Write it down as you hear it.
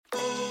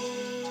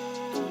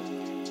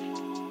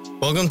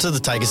Welcome to the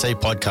Take a Seat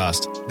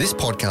podcast. This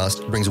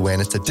podcast brings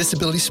awareness to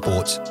disability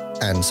sports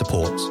and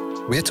supports.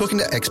 We are talking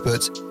to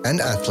experts and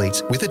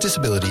athletes with a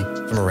disability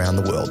from around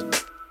the world.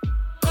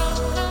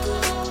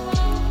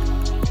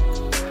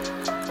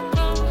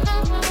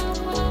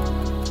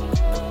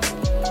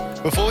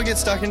 Before we get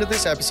stuck into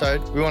this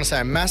episode, we want to say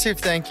a massive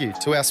thank you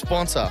to our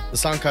sponsor, the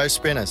Suncoast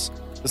Spinners.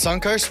 The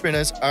Suncoast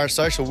Spinners are a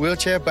social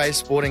wheelchair-based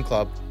sporting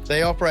club.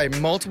 They operate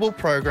multiple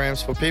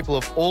programs for people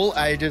of all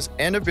ages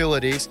and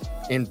abilities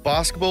in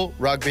basketball,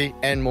 rugby,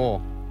 and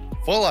more.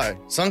 Follow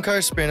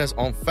Suncoast Spinners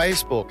on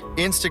Facebook,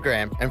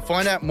 Instagram, and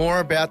find out more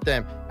about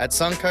them at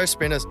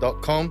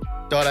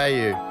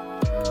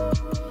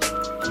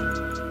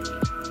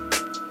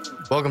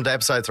suncoastspinners.com.au. Welcome to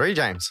episode 3,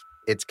 James.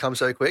 It's come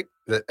so quick.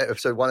 The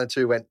episode 1 and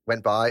 2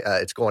 went by.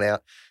 It's gone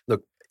out.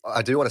 Look,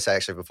 I do want to say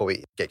actually before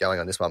we get going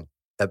on this one,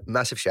 a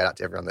massive shout out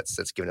to everyone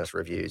that's given us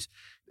reviews.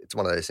 It's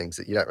one of those things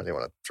that you don't really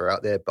want to throw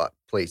out there, but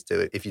please do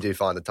it if you do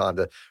find the time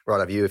to write a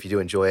review, if you do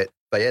enjoy it.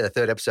 But yeah, the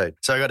 3rd episode.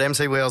 So I got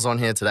MC Wheels on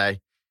here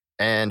today,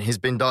 and he's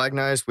been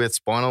diagnosed with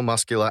spinal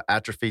muscular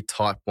atrophy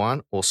type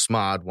 1 or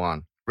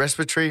SMARD1,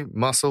 respiratory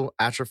muscle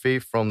atrophy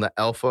from the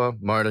alpha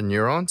motor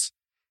neurons.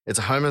 It's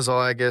a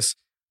homozygous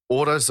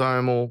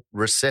autosomal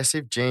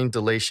recessive gene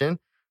deletion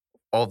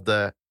of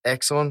the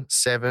exon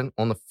 7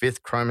 on the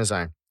 5th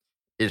chromosome.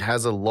 It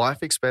has a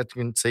life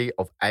expectancy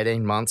of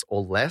 18 months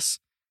or less,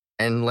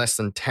 and less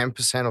than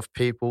 10% of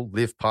people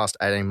live past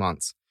 18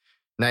 months.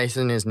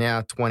 Nathan is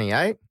now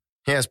 28.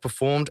 He has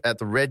performed at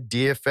the Red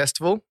Deer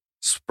Festival,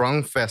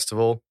 Sprung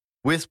Festival,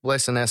 with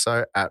Bless and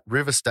Esso at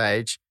River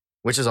Stage,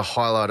 which is a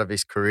highlight of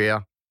his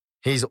career.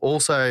 He's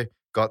also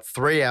got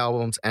 3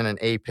 albums and an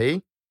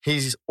EP.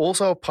 He's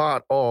also a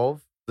part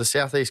of the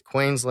Southeast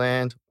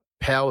Queensland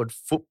Powered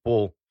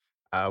Football,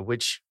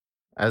 which,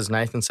 as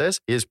Nathan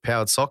says, is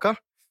powered soccer.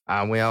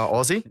 We are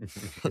Aussie,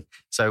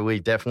 so we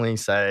definitely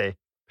say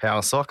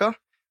power soccer,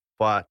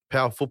 but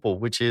power football,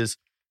 which is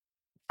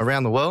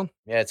around the world.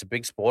 Yeah, it's a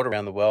big sport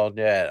around the world.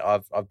 Yeah,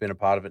 I've been a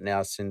part of it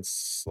now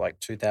since like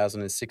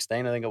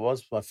 2016, I think it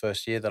was my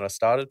first year that I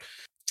started.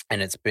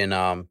 And it's been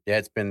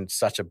it's been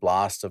such a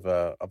blast of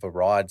a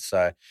ride.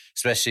 So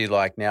especially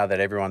like now that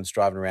everyone's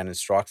driving around in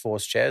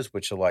Strikeforce chairs,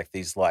 which are like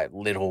these like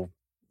little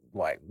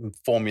like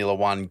Formula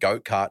One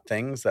go-kart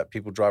things that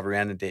people drive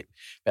around and be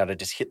able to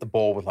just hit the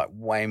ball with like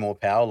way more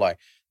power. Like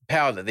the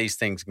power that these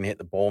things can hit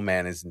the ball,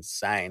 man, is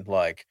insane.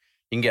 Like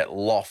you can get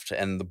loft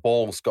and the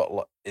ball's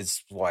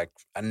is like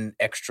an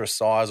extra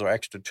size or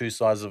extra 2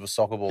 sizes of a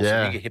soccer ball.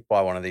 Yeah. So you get hit by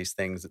one of these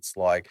things, it's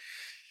like,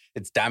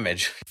 it's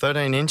damage.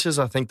 13 inches,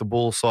 I think the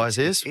ball size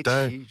is. It's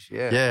huge,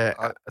 yeah.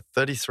 Yeah,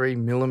 33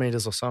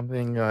 millimeters or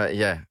something.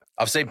 Yeah.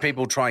 I've seen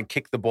people try and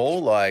kick the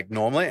ball like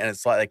normally, and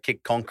it's like they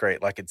kick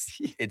concrete. Like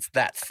it's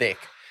that thick.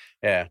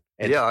 Yeah.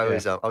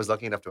 I was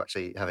lucky enough to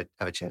actually have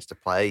a chance to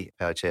play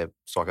power chair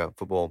soccer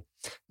football.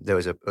 There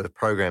was a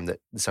program that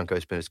the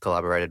Suncoast Spinners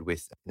collaborated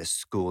with in a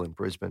school in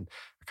Brisbane.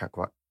 I can't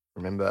quite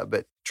remember,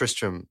 but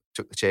Tristram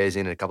took the chairs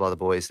in and a couple other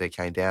boys, they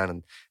came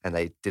down and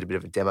they did a bit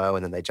of a demo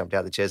and then they jumped out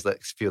of the chairs, let a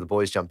few of the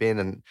boys jump in,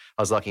 and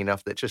I was lucky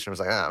enough that Tristram was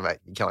like, mate,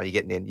 come on, you're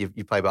getting in. You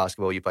play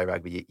basketball, you play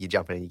rugby, you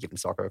jump in and you give them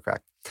soccer a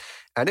crack.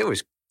 And it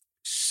was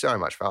so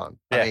much fun.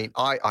 Yeah. I mean,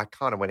 I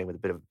kind of went in with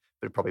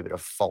probably a bit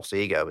of false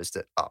ego as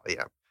to,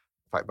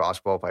 play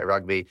basketball, play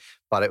rugby,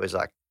 but it was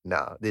like,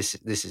 no, this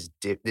is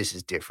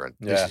different.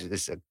 Yeah.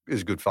 This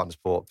is a good fun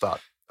sport, but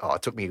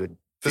it took me a good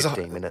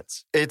 15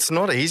 minutes. It's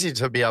not easy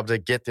to be able to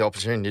get the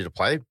opportunity to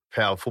play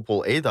power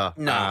football either.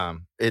 No.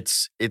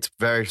 It's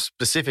very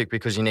specific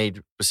because you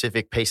need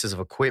specific pieces of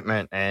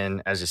equipment,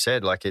 and as you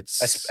said, like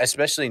it's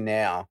especially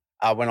now.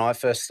 When I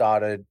first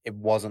started, it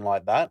wasn't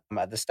like that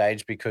at the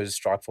stage because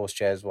Strikeforce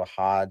chairs were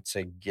hard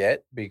to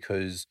get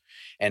because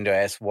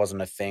NDIS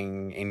wasn't a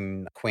thing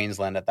in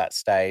Queensland at that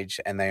stage,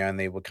 and they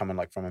only were coming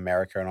like from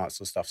America and all that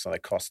sort of stuff. So they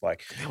cost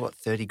like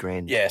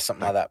 $30,000. Yeah,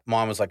 something like that.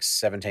 Mine was like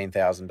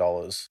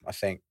 $17,000, I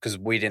think, because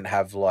we didn't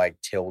have like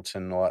tilt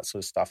and all that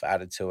sort of stuff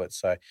added to it.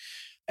 So,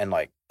 and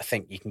like I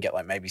think you can get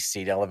like maybe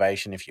seat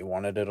elevation if you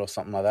wanted it or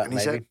something like that. And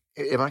maybe.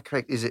 Am I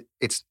correct? Is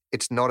it's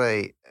not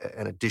an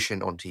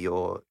addition onto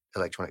your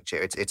electronic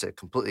chair? It's a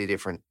completely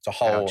different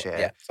whole chair.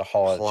 Yeah, it's a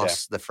whole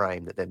plus the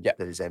frame that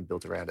is then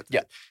built around it.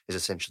 Yeah, is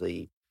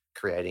essentially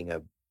creating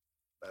a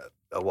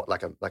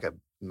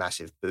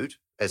massive boot,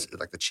 as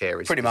like the chair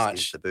is pretty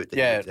much is the boot.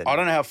 I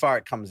don't know how far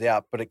it comes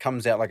out, but it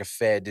comes out like a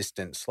fair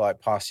distance, like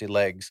past your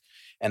legs,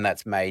 and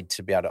that's made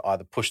to be able to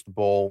either push the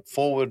ball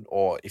forward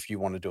or if you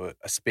want to do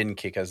a spin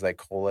kick, as they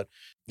call it.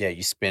 Yeah,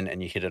 you spin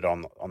and you hit it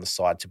on the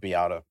side to be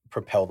able to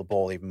propel the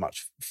ball even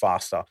much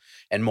faster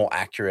and more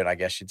accurate, I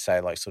guess you'd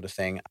say, like sort of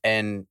thing.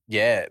 And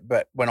yeah,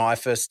 but when I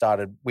first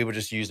started, we were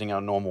just using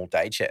our normal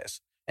day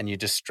chairs. And you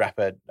just strap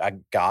a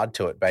guard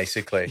to it,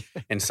 basically,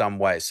 in some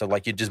way. So,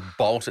 like, you just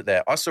bolt it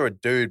there. I saw a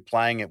dude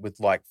playing it with,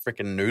 like,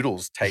 freaking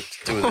noodles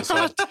taped to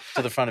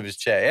the front of his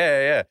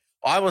chair. Yeah.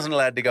 I wasn't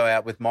allowed to go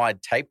out with my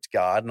taped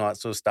guard and all that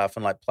sort of stuff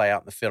and, like, play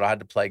out in the field. I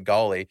had to play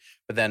goalie.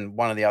 But then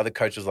one of the other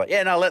coaches was like,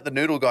 yeah, no, let the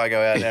noodle guy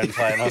go out there and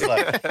play. And I was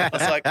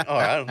like, all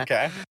right,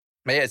 okay.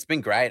 But yeah, it's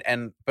been great.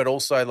 But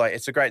also like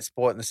it's a great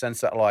sport in the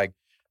sense that like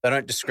they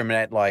don't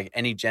discriminate, like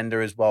any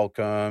gender is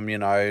welcome,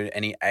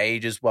 any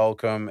age is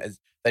welcome.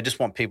 They just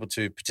want people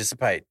to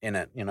participate in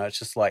it. It's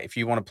just like if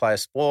you want to play a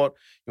sport,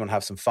 you want to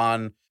have some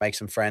fun, make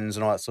some friends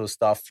and all that sort of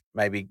stuff,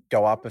 maybe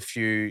go up a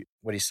few,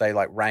 what do you say,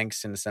 like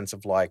ranks in the sense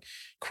of like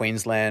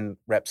Queensland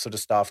rep sort of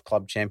stuff,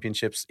 club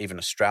championships, even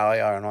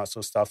Australia and all that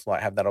sort of stuff,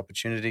 like have that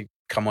opportunity,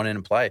 come on in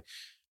and play.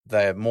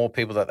 The more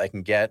people that they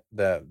can get,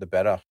 the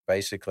better,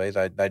 basically.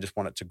 They just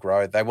want it to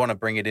grow. They want to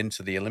bring it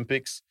into the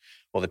Olympics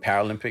or the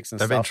Paralympics and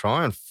They've stuff. been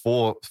trying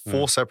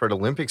four separate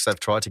Olympics. They've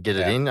tried to get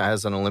it in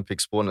as an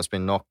Olympic sport and it's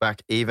been knocked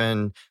back.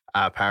 Even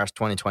Paris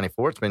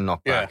 2024, it's been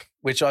knocked back.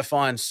 Which I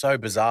find so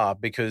bizarre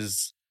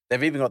because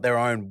they've even got their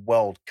own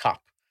World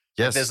Cup.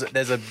 Yes.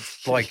 There's a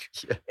like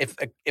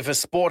if a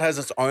sport has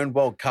its own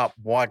World Cup,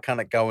 why can't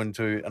it go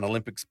into an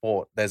Olympic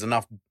sport? There's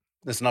enough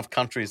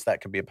countries that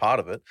can be a part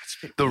of it.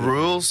 The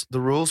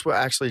rules were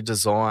actually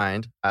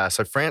designed.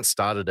 So France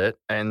started it,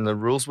 and the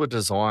rules were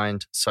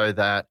designed so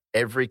that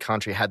every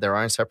country had their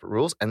own separate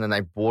rules, and then they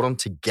brought them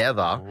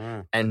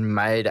together and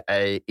made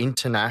a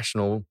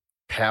international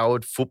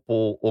powered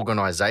football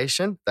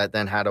organization that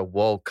then had a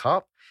World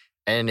Cup,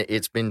 and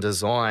it's been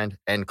designed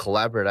and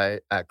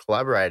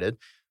collaborated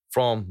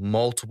from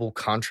multiple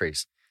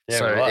countries. Yeah,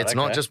 so right, it's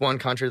not just one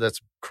country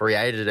that's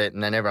created it,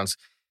 and then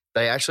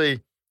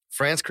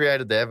France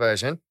created their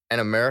version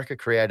and America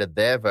created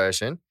their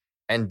version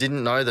and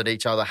didn't know that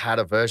each other had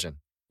a version.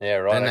 Yeah,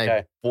 right. Then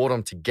they brought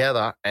them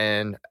together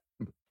and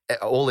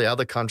all the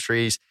other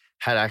countries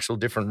had actual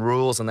different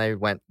rules and they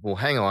went, well,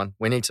 hang on,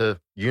 we need to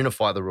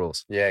unify the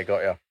rules. Yeah,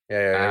 got you. Yeah,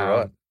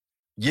 right.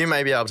 You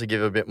may be able to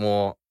give a bit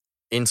more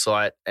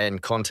insight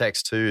and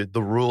context to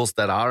the rules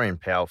that are in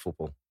power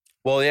football.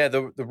 Well, yeah,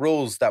 the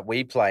rules that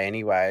we play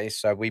anyway.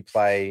 So we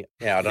play,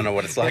 I don't know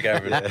what it's like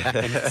over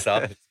there,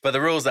 stuff, but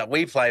the rules that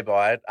we play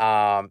by it.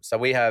 So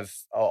we have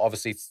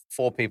obviously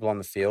 4 people on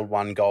the field,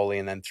 1 goalie,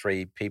 and then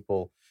 3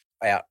 people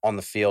out on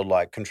the field,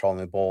 like controlling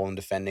the ball and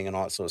defending and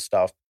all that sort of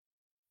stuff.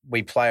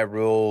 We play a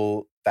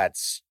rule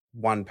that's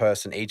 1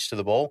 person each to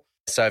the ball.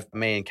 So if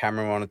me and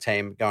Cameron are on a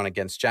team going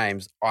against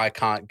James, I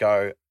can't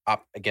go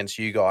up against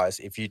you guys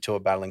if you 2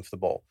 are battling for the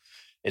ball.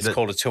 It's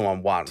called a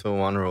 2-on-1.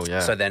 2-on-1 rule,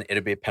 yeah. So then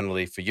it'd be a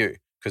penalty for you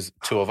because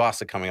 2 of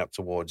us are coming up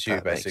towards you,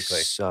 That basically.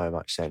 makes so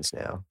much sense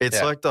now.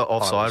 It's like the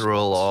offside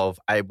rule of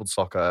able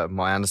soccer,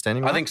 my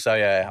understanding. I think so,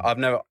 yeah.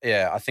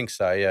 I think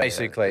so, yeah.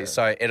 Basically,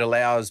 so it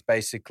allows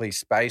basically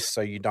space so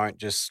you don't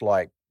just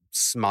like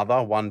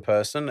smother one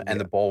person and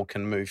the ball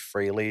can move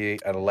freely.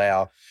 It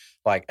allow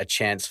like a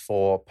chance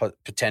for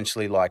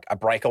potentially like a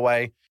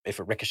breakaway if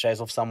it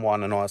ricochets off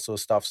someone and all that sort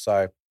of stuff.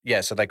 So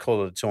yeah, so they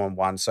call it a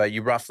 2-on-1. So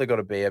you roughly got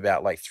to be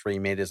about like 3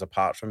 meters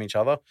apart from each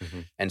other. Mm-hmm.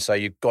 And so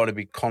you've got to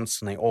be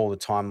constantly all the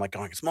time like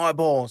going, it's my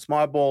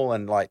ball,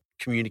 and like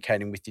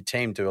communicating with your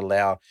team to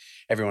allow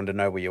everyone to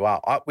know where you are.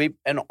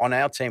 And on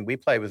our team, we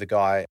play with a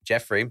guy,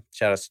 Jeffrey,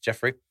 shout out to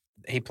Jeffrey.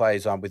 He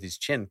plays with his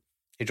chin.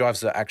 He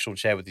drives the actual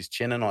chair with his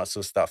chin and all that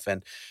sort of stuff.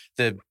 And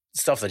the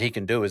stuff that he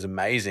can do is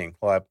amazing.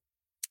 Like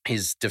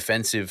his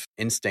defensive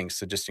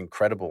instincts are just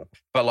incredible.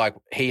 But like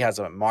he has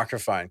a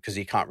microphone because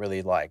he can't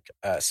really like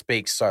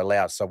speak so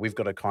loud. So we've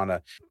got to kind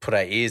of put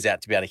our ears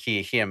out to be able to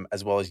hear him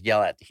as well as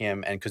yell at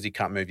him. And because he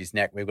can't move his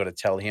neck, we've got to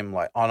tell him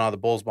like, oh no, the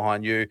ball's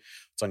behind you.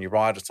 It's on your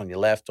right. It's on your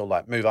left. Or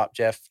like move up,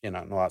 Jeff, and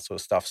all that sort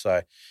of stuff.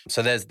 So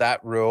there's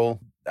that rule.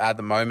 At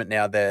the moment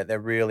now, they're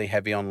really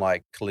heavy on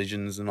like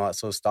collisions and all that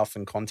sort of stuff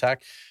and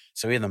contact.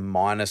 So in the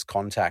minus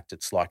contact,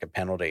 it's like a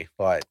penalty.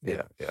 Like,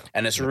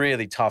 and it's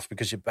really tough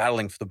because you're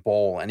battling for the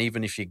ball, and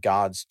even if your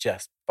guards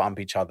just bump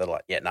each other,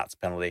 like, it's a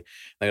penalty.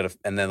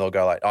 And then they'll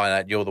go like, oh,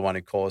 no, you're the one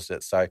who caused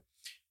it. So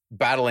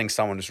battling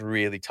someone is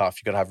really tough.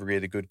 You got to have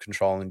really good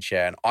control in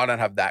chair, and I don't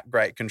have that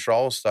great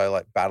control. So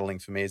like battling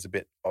for me is a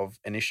bit of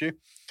an issue.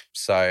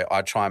 So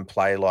I try and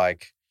play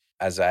like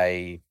as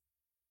a,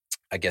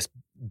 I guess,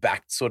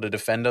 back sort of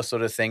defender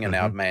sort of thing, and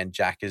our man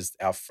Jack is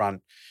our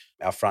front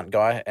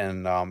guy,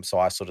 and so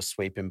I sort of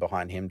sweep in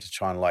behind him to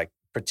try and like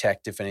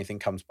protect if anything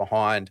comes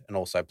behind, and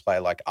also play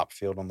like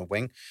upfield on the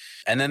wing.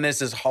 And then there's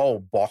this whole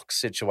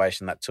box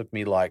situation that took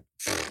me like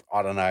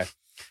I don't know,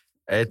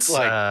 it's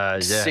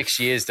like 6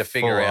 years to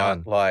figure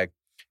out. Like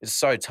it's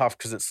so tough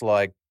because it's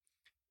like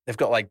they've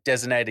got like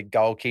designated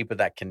goalkeeper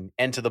that can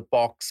enter the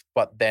box,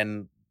 but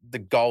then the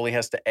goalie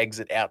has to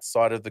exit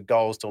outside of the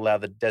goals to allow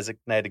the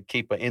designated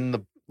keeper in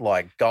the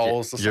like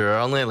goals. You're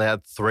only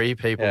allowed 3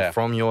 people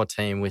from your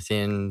team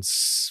within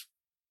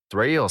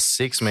 3 or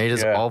 6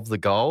 meters of the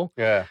goal.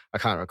 Yeah. I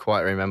can't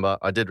quite remember.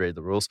 I did read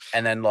the rules.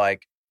 And then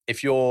like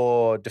if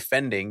you're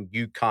defending,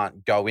 you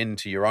can't go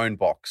into your own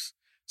box.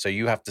 So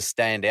you have to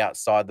stand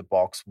outside the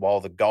box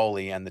while the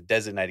goalie and the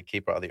designated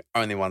keeper are the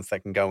only ones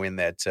that can go in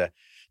there to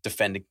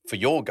defend for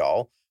your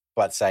goal.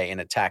 But say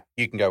in attack,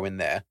 you can go in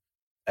there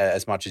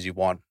as much as you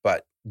want,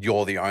 but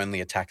you're the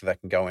only attacker that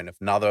can go in. If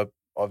another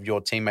of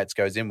your teammates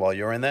goes in while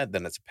you're in there,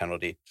 then it's a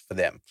penalty for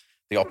them,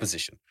 the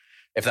opposition,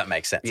 if that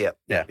makes sense. Yeah,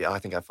 I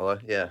think I follow.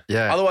 Yeah.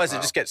 Otherwise, it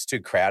just gets too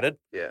crowded.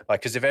 Yeah.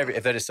 Like, because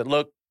if they just said,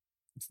 look,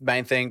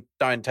 main thing,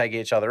 don't take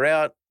each other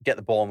out, get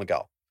the ball in the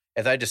goal.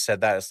 If they just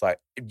said that, it's like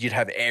you'd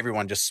have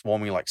everyone just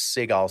swarming like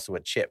seagulls to a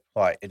chip.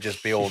 Like it'd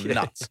just be all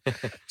nuts.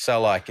 So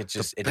like it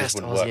just Best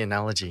wouldn't Aussie work.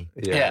 analogy.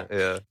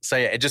 Yeah. So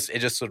yeah, it just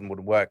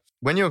wouldn't work.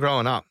 When you were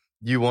growing up,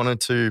 you wanted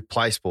to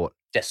play sport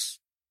Yes.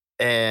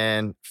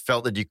 and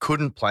felt that you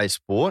couldn't play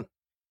sport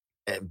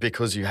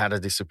because you had a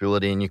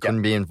disability and you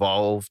couldn't be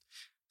involved.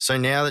 So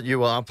now that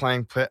you are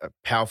playing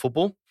power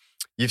football,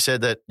 you've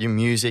said that your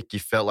music, you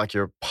felt like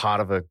you're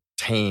part of a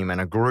team and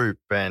a group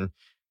and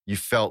you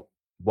felt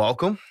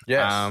welcome.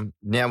 Yes.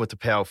 Now with the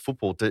power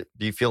football, do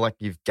you feel like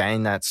you've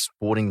gained that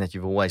sporting that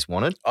you've always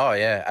wanted? Oh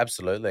yeah,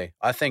 absolutely.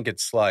 I think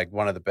it's like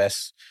one of the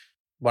best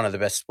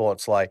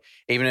sports. Like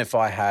even if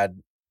I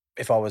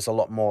was a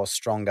lot more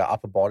stronger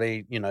upper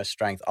body,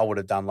 strength, I would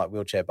have done like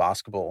wheelchair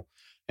basketball,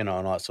 and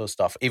all that sort of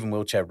stuff. Even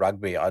wheelchair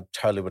rugby, I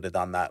totally would have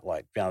done that.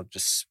 Like,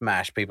 just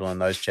smash people in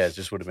those chairs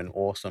just would have been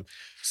awesome.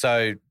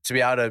 So to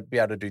be able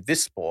to do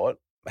this sport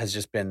has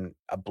just been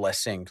a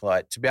blessing.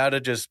 Like to be able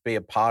to just be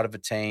a part of a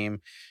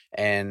team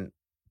and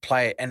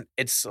play. And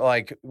it's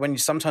like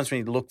sometimes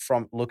when you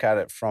look at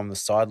it from the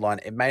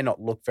sideline, it may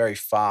not look very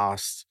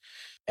fast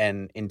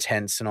and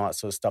intense and all that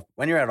sort of stuff.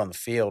 When you're out on the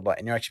field, like,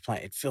 and you're actually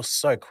playing, it feels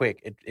so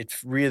quick. It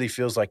really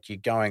feels like you're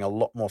going a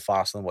lot more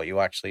faster than what you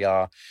actually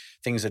are.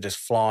 Things are just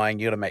flying.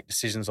 You got to make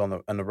decisions on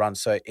the run.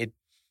 So it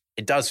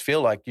does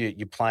feel like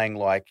you're playing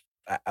like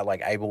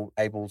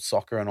able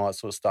soccer and all that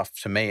sort of stuff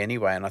to me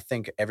anyway. And I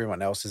think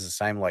everyone else is the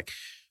same. Like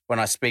when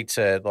I speak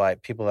to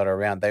like people that are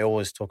around, they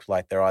always talk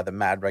like they're either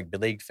mad rugby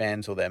league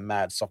fans or they're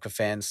mad soccer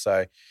fans.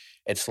 So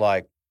it's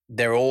like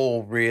they're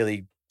all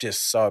really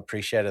just so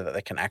appreciated that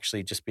they can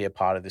actually just be a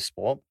part of this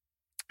sport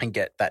and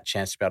get that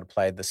chance to be able to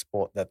play the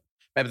sport that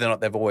maybe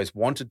they've always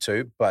wanted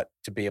to, but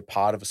to be a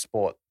part of a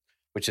sport,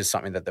 which is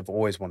something that they've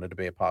always wanted to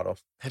be a part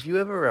of. Have you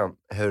ever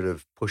heard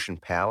of Push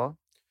and Power,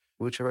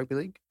 wheelchair rugby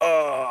league?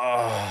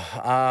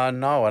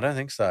 No, I don't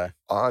think so.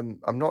 I'm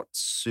not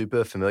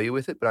super familiar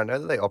with it, but I know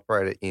that they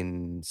operate it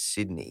in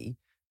Sydney.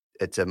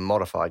 It's a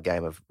modified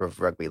game of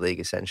rugby league,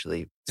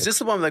 essentially. Is this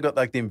the one where they got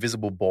like the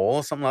invisible ball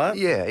or something like that?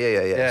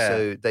 Yeah.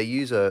 So they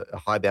use a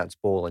high bounce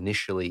ball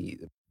initially.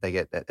 They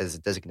get that as a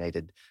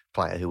designated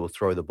player who will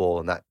throw the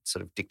ball, and that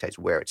sort of dictates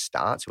where it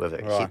starts, whoever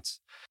it hits.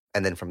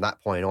 And then from that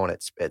point on,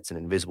 it's an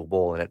invisible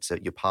ball, and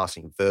you're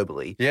passing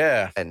verbally.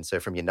 Yeah. And so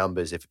from your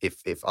numbers,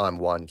 if I'm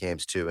 1,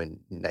 Cam's 2, and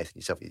Nathan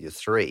yourself, you're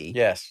 3.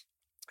 Yes.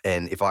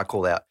 And if I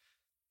call out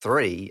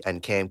 3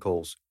 and Cam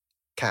calls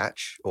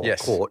catch or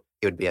caught,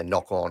 it would be a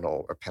knock on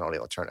or a penalty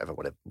or turnover,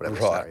 whatever the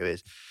scenario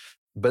is.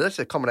 But that's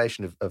a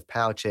combination of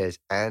power chairs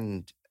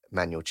and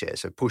manual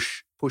chairs. So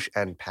push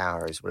and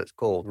power is what it's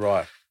called.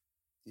 Right.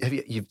 Have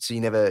you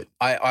never?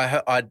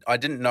 I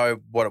didn't know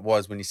what it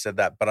was when you said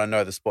that, but I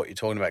know the sport you're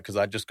talking about because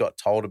I just got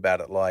told about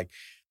it like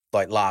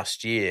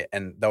last year,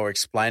 and they were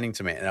explaining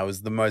to me, and it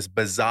was the most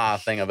bizarre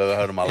thing I've ever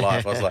heard in my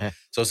life. I was like,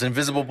 so it's an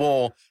invisible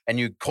ball, and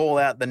you call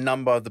out the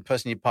number of the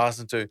person you're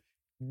passing to.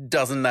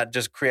 Doesn't that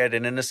just create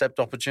an intercept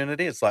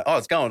opportunity? It's like, oh,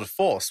 it's going to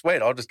 4.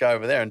 Sweet, I'll just go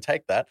over there and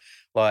take that,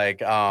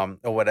 or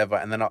whatever.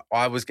 And then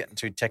I was getting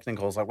too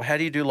technical. I was like, well, how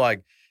do you do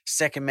like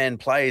second man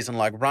plays and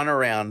like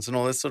runarounds and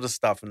all this sort of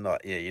stuff? And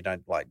like, yeah, you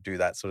don't like do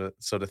that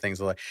sort of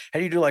things. Like, how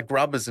do you do like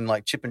grubbers and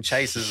like chip and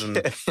chases and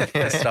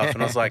stuff?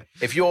 And I was like,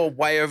 if you're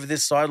way over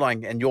this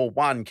sideline and you're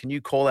 1, can you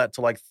call out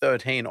to like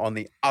 13 on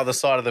the other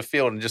side of the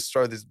field and just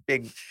throw this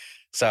big?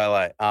 So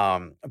like,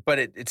 but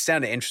it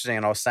sounded interesting.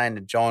 And I was saying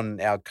to John,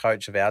 our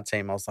coach of our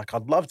team, I was like,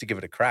 I'd love to give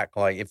it a crack.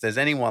 Like if there's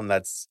anyone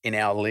that's in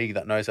our league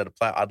that knows how to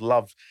play, I'd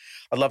love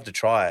to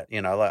try it.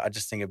 Like I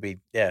just think it'd be,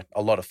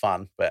 a lot of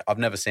fun, but I've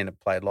never seen it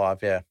played live.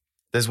 Yeah.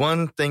 There's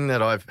one thing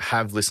that I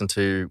have listened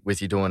to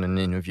with you doing an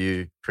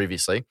interview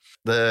previously,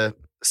 the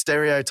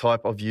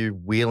stereotype of you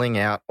wheeling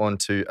out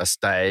onto a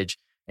stage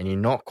and you're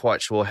not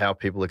quite sure how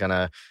people are going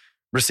to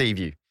receive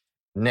you.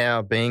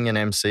 Now being an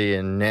MC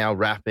and now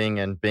rapping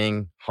and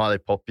being highly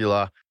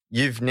popular,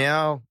 you've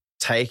now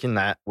taken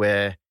that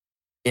where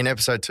in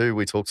episode 2,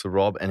 we talked to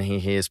Rob and he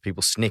hears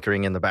people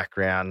snickering in the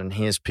background and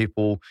hears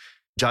people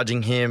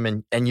judging him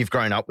and you've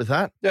grown up with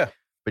that. Yeah.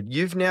 But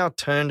you've now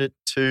turned it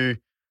to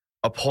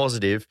a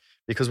positive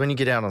because when you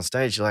get out on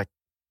stage, you're like,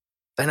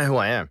 they know who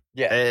I am.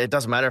 Yeah. It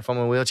doesn't matter if I'm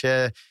in a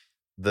wheelchair.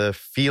 The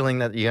feeling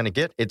that you're going to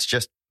get, it's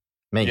just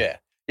me. Yeah.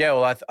 Yeah.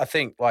 Well, I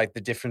think like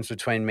the difference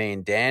between me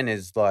and Dan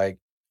is like,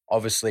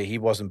 obviously, he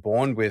wasn't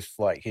born with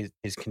like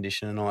his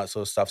condition and all that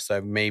sort of stuff.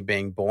 So me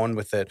being born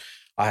with it,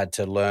 I had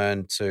to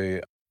learn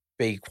to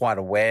be quite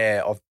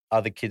aware of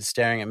other kids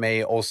staring at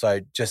me, also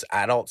just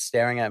adults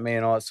staring at me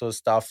and all that sort of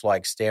stuff,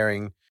 like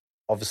staring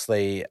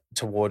obviously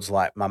towards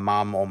like my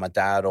mum or my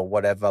dad or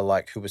whatever,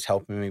 like who was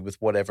helping me with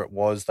whatever it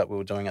was that we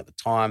were doing at the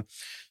time.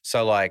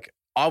 So like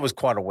I was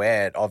quite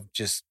aware of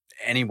just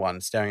anyone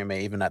staring at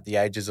me, even at the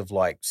ages of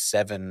like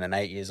 7 and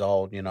 8 years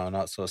old, and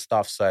that sort of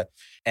stuff. So,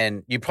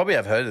 and you probably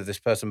have heard of this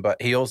person, but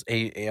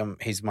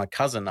he's my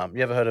cousin.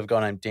 You ever heard of a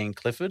guy named Dean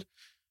Clifford?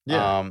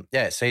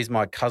 Yeah. So he's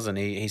my cousin.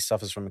 He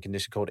suffers from a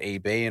condition called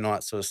EB and all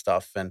that sort of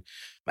stuff.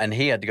 And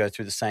he had to go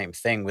through the same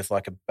thing with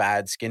like a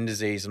bad skin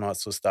disease and all that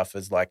sort of stuff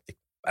as like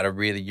at a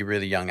really,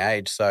 really young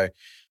age. So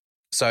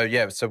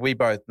we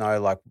both know,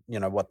 like, you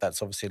know, what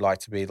that's obviously like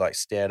to be like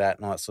stared at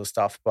and all that sort of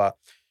stuff. But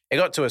it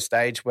got to a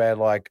stage where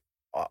like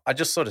I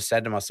just sort of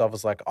said to myself, I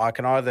was like, I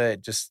can either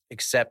just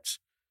accept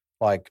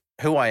like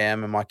who I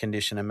am and my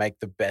condition and make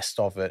the best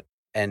of it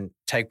and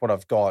take what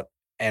I've got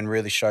and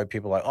really show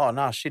people like, oh,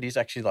 nah, shit, he's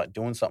actually like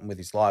doing something with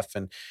his life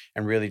and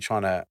really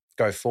trying to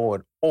go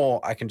forward. Or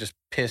I can just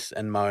piss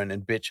and moan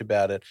and bitch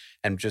about it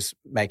and just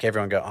make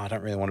everyone go, oh, I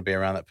don't really want to be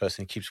around that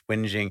person. He keeps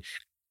whinging,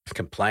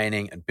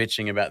 complaining and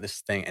bitching about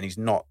this thing, and he's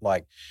not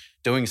like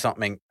doing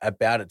something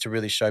about it to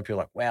really show people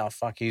like, wow,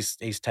 fuck, he's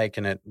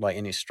taken it like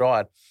in his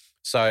stride.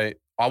 So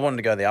I wanted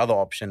to go the other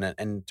option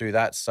and do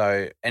that.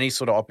 So any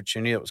sort of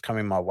opportunity that was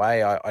coming my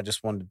way, I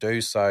just wanted to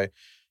do. So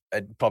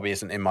it probably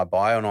isn't in my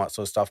bio and all that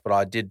sort of stuff, but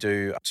I did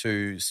do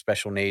 2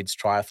 special needs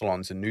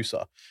triathlons in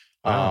Noosa.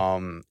 Wow.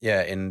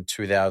 In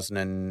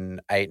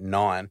 2008 and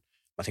 9.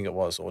 I think it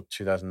was, or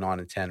 2009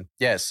 and 10.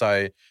 Yeah,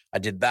 so I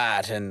did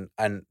that. And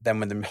then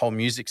when the whole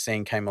music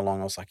scene came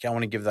along, I was like, yeah, I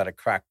want to give that a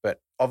crack. But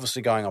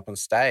obviously going up on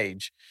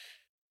stage,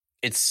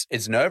 it's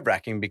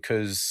nerve-wracking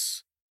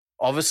because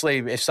obviously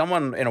if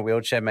someone in a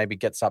wheelchair maybe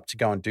gets up to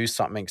go and do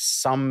something,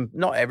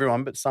 not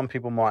everyone, but some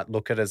people might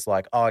look at it as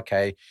like, oh,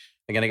 okay,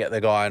 they're going to get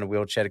the guy in a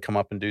wheelchair to come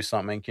up and do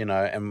something, you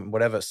know, and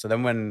whatever. So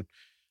then when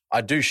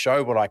I do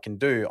show what I can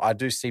do, I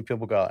do see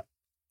people go,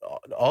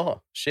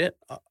 oh shit.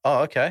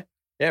 Oh, okay.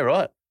 Yeah,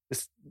 right.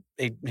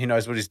 He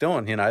knows what he's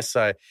doing, you know.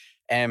 So,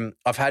 and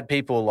I've had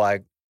people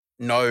like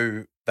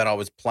know that I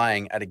was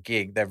playing at a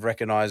gig. They've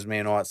recognized me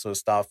and all that sort of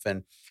stuff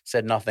and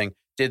said nothing,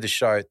 did the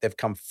show. They've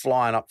come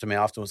flying up to me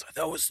afterwards. Like,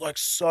 that was like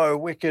so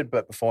wicked.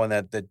 But before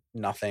that, did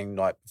nothing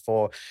like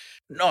before.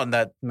 Not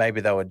that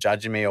maybe they were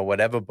judging me or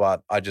whatever,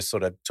 but I just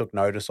sort of took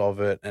notice of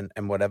it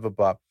and whatever.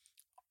 But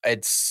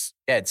it's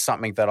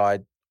something that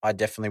I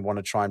definitely want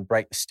to try and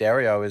break the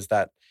stereo, is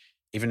that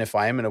even if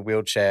I am in a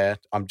wheelchair,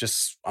 I'm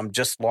just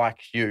like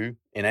you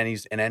in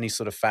any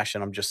sort of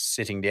fashion. I'm just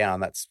sitting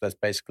down. That's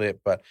basically it.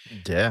 But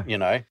Yeah. you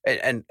know,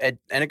 and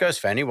it goes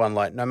for anyone.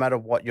 Like no matter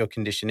what your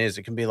condition is,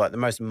 it can be like the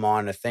most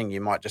minor thing. You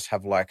might just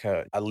have like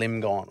a limb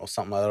gone or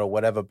something like that or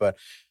whatever. But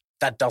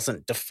that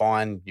doesn't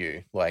define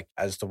you like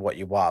as to what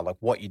you are. Like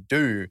what you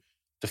do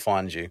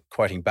defines you.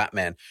 Quoting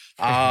Batman.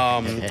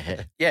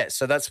 Yeah.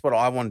 So that's what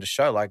I wanted to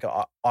show. Like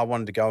I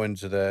wanted to go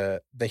into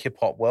the hip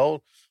hop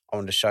world. I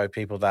wanted to show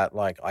people that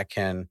like I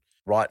can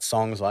write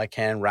songs, I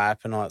can rap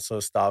and all that sort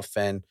of stuff.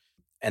 And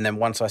then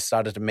once I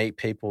started to meet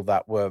people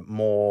that were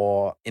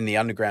more in the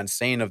underground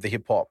scene of the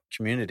hip hop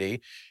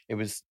community, it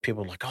was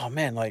people like, oh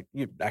man, like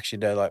you actually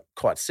did like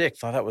quite sick.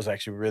 Thought that was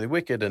actually really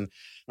wicked and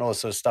all this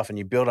sort of stuff. And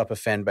you build up a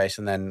fan base,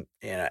 and then,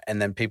 you know, and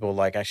then people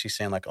like actually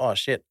saying like, oh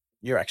shit,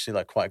 you're actually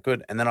like quite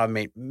good. And then I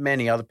meet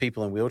many other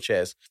people in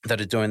wheelchairs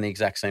that are doing the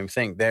exact same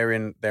thing. They're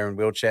in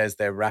wheelchairs,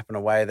 they're rapping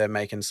away, they're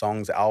making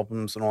songs,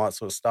 albums and all that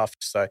sort of stuff.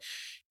 So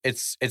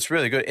it's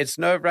really good. It's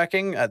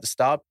nerve-wracking at the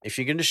start. If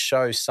you can just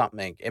show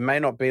something, it may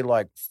not be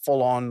like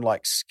full on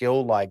like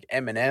skill like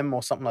Eminem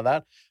or something like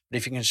that, but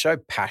if you can show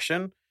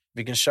passion, if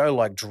you can show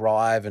like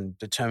drive and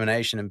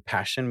determination and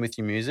passion with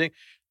your music,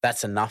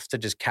 that's enough to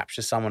just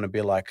capture someone and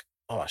be like,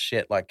 oh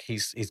shit, like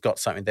he's got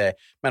something there.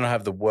 May not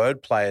have the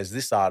wordplay as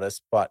this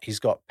artist, but he's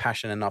got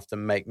passion enough to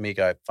make me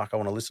go, fuck, I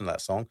want to listen to that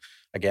song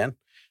again.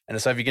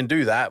 And so if you can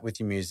do that with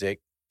your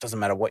music, doesn't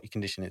matter what your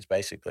condition is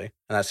basically.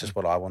 And that's just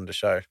what I wanted to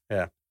show.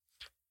 Yeah.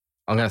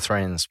 I'm going to throw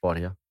you in the spot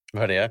here.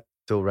 Radio.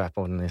 Do a rap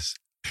on this.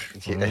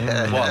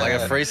 Yeah. What, like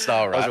a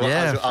freestyle, right? I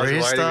was worried it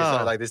was freestyle.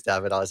 something like this to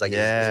happen. I was like, is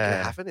it going Yeah.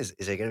 to happen? Is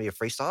there going to be a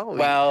freestyle?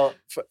 Well,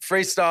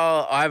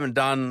 freestyle, I haven't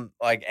done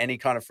like any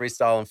kind of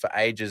freestyling for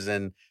ages,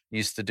 and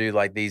used to do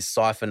like these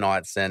cypher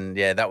nights, and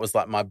yeah, that was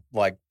like my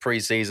like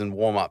pre-season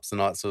warm-ups and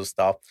all that sort of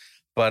stuff.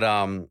 But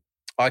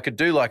I could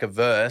do like a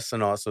verse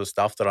and all that sort of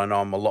stuff that I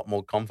know I'm a lot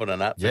more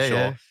confident at for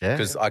sure. Yeah.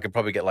 Because I could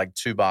probably get like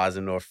 2 bars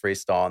into a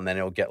freestyle and then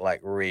it'll get like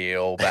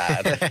real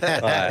bad.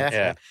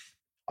 Yeah.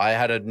 I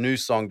had a new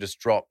song just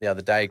drop the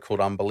other day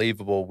called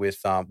Unbelievable with,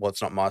 well,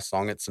 it's not my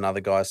song. It's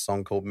another guy's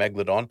song called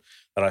Megalodon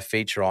that I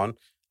feature on.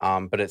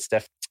 But it's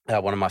definitely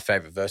one of my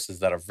favorite verses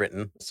that I've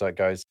written. So it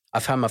goes,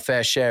 I've had my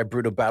fair share of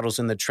brutal battles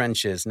in the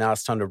trenches. Now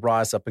it's time to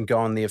rise up and go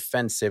on the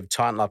offensive.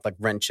 Tighten up like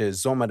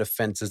wrenches. All my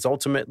defenses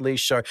ultimately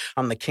show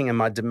I'm the king of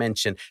my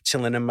dimension.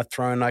 Chilling in my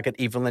throne, I got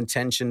evil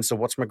intentions. So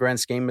watch my grand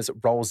scheme as it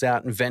rolls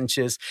out and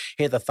ventures.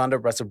 Hear the thunder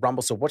as it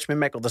rumbles. So watch me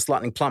make all this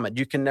lightning plummet.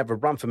 You can never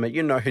run from it.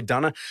 You know who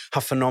done it.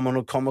 A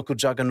phenomenal, comical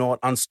juggernaut.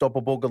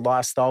 Unstoppable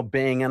Goliath style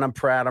being. And I'm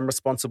proud I'm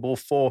responsible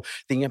for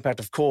the impact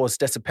of cause.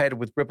 Dissipated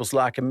with ripples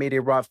like a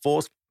meteorite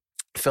force.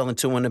 Fell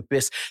into an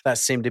abyss that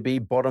seemed to be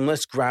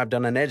bottomless, grabbed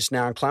on an edge.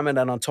 Now I'm climbing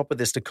out on top of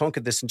this to conquer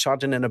this and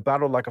charging in a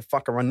battle like a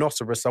fucking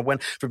rhinoceros. I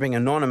went from being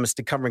anonymous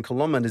to covering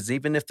kilometers,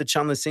 even if the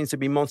challenge seems to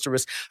be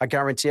monstrous. I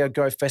guarantee I'll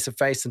go face to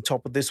face on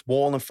top of this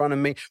wall in front of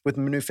me with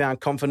newfound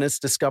confidence.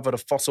 Discovered a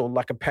fossil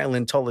like a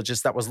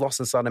paleontologist that was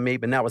lost inside of me,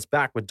 but now it's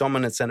back with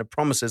dominance and it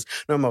promises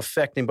no more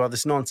affecting by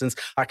this nonsense.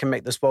 I can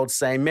make this world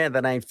say, man,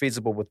 that ain't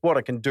feasible with what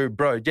I can do,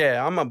 bro.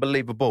 Yeah, I'm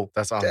unbelievable.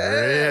 That's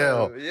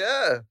unreal. Damn,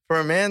 yeah. For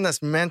a man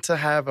that's meant to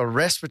have a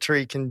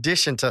respiratory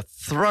condition to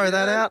throw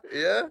that out.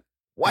 Yeah.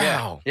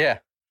 Wow. Yeah.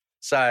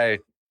 So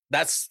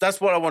that's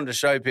what I wanted to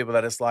show people,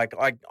 that it's like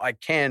I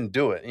can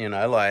do it,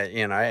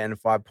 and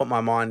if I put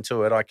my mind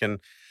to it, I can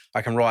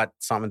write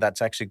something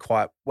that's actually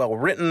quite well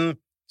written.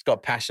 It's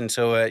got passion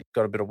to it,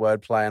 got a bit of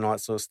wordplay and all that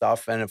sort of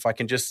stuff. And if I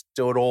can just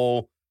do it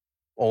all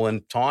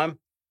in time,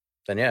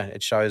 then yeah,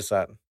 it shows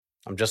that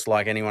I'm just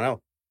like anyone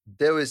else.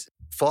 There was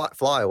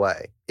fly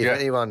away. If Yeah.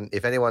 anyone's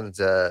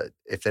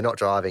if they're not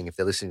driving, if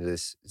they're listening to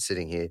this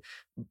sitting here,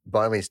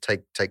 by all means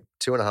take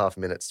 2.5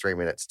 minutes, 3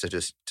 minutes to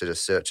just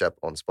search up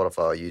on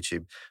Spotify or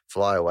YouTube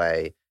 "Fly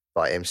Away"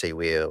 by MC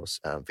Wheels,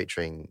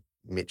 featuring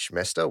Mitch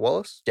Mester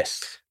Wallace.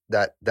 Yes.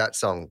 That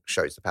song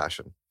shows the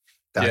passion.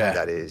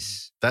 That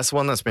is. That's the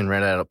one that's been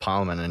read out at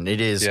Parliament, and it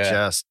is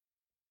just,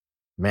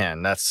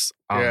 man, that's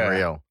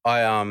unreal.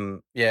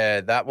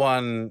 That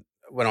one,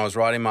 when I was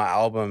writing my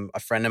album,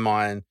 a friend of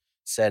mine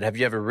said, have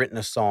you ever written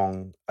a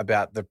song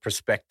about the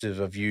perspective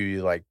of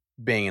you, like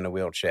being in a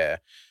wheelchair,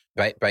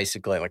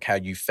 basically like how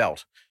you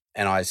felt?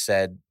 And I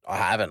said, I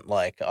haven't.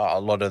 Like a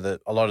lot of the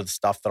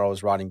stuff that I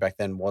was writing back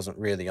then wasn't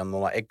really on the,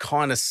 like, it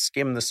kind of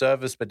skimmed the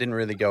surface, but didn't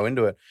really go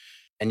into it.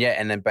 And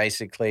then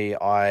basically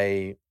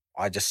I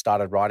just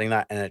started writing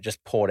that, and it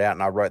just poured out,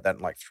 and I wrote that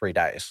in like 3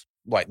 days.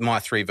 Like my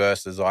 3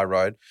 verses I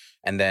wrote,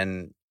 and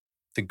then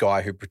the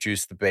guy who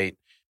produced the beat,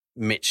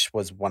 Mitch,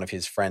 was one of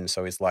his friends.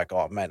 So he's like,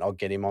 oh man, I'll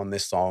get him on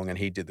this song. And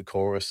he did the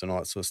chorus and all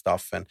that sort of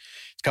stuff. And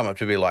it's come up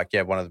to be like,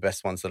 one of the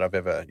best ones that I've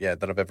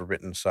ever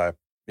written. So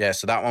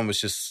so that one was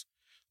just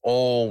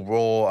all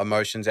raw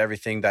emotions.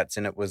 Everything that's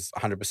in it was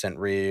 100%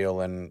 real.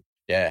 And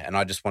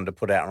I just wanted to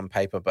put it out on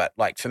paper. But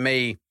like for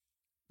me,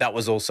 that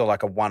was also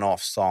like a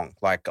one-off song.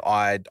 Like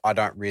I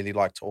don't really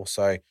like to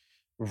also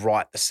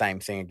write the same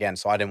thing again.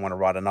 So I didn't want to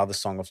write another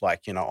song of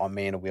like, I'm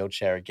me in a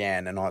wheelchair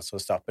again and all that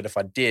sort of stuff. But if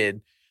I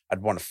did,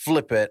 I'd want to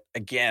flip it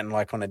again,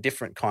 like on a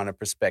different kind of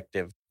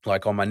perspective.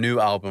 Like on my new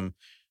album,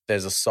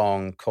 there's a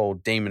song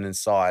called Demon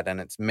Inside,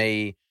 and it's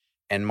me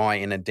and my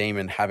inner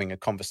demon having a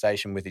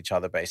conversation with each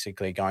other,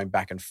 basically going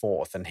back and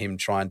forth, and him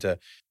trying to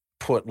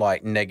put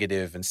like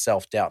negative and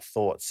self-doubt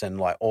thoughts and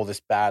like all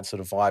this bad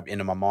sort of vibe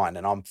into my mind,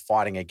 and I'm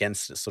fighting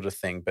against it sort of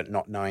thing, but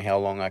not knowing how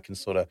long I can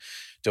sort of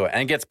do it.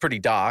 And it gets pretty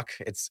dark.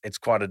 It's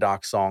quite a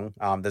dark song.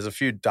 There's a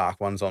few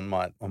dark ones on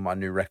my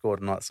new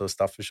record and that sort of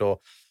stuff for sure.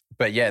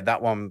 But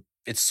that one,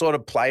 it sort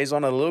of plays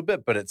on it a little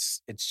bit, but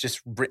it's just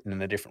written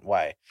in a different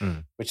way,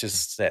 which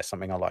is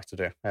something I like to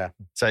do. Yeah.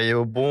 So you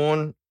were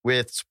born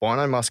with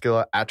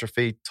spinomuscular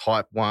atrophy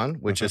type 1,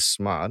 which is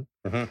SMART.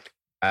 Mm-hmm.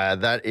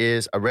 That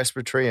is a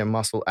respiratory and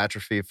muscle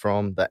atrophy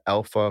from the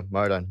alpha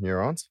motor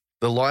neurons.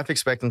 The life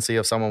expectancy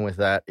of someone with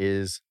that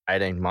is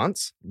 18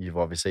 months. You've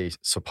obviously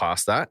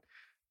surpassed that.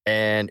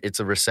 And it's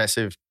a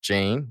recessive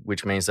gene,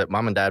 which means that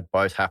mum and dad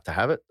both have to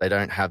have it. They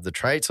don't have the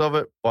traits of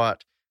it,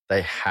 but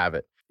they have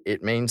it.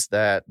 It means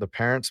that the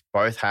parents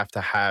both have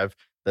to have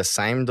the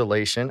same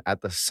deletion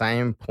at the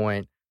same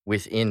point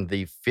within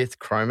the 5th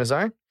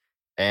chromosome.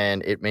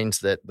 And it means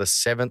that the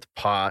 7th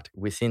part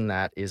within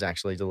that is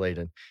actually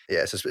deleted.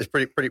 Yeah, so it's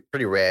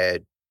pretty rare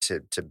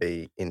to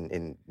be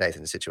in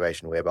Nathan's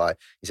situation, whereby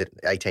he said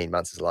 18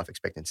 months is life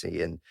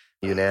expectancy and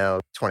you're now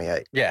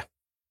 28. Yeah.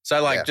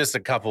 So just a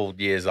couple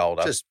years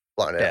older. Just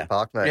blowing out of the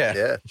park,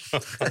 mate.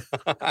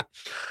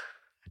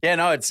 Yeah.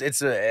 No,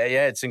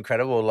 it's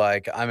incredible.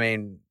 Like, I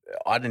mean,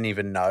 I didn't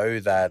even know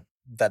that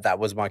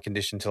was my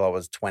condition till I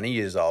was 20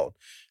 years old.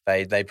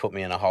 They put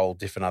me in a whole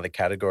different other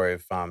category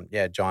of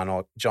giant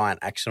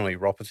axonal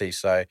neuropathy.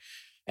 So,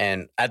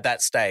 and at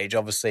that stage,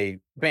 obviously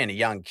being a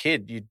young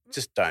kid, you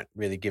just don't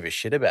really give a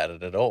shit about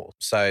it at all.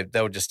 So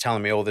they were just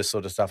telling me all this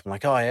sort of stuff. I'm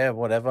like, oh yeah,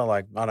 whatever.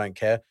 Like, I don't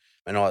care.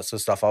 And all that sort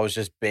of stuff. I was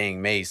just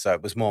being me. So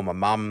it was more my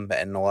mum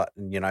and all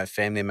that,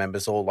 family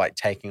members all like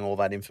taking all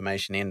that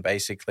information in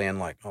basically and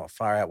like, oh,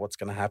 far out, what's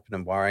going to happen,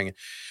 and worrying. It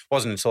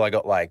wasn't until I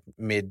got like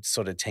mid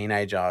sort of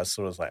teenager, I was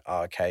sort of like,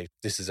 oh, okay,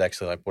 this is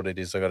actually like what it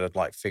is. I got to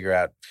like figure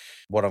out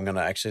what I'm going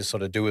to actually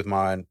sort of do with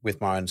my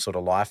own sort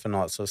of life and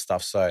all that sort of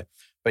stuff. So,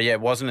 but yeah,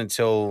 it wasn't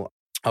until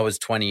I was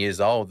 20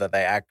 years old that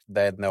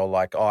they were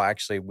like, oh,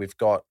 actually, we've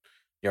got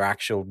your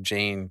actual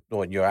gene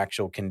or your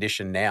actual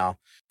condition now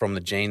from the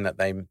gene that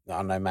they, I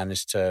don't know,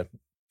 managed to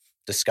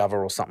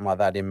discover or something like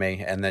that in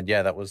me. And then,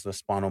 that was the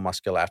spinal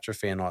muscular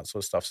atrophy and all that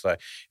sort of stuff. So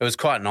it was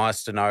quite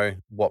nice to know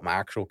what my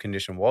actual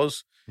condition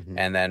was. Mm-hmm.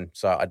 And then,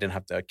 so I didn't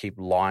have to keep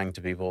lying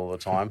to people all the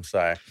time.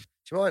 So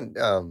do you mind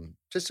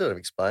just sort of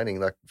explaining,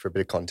 like for a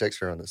bit of context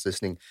for everyone that's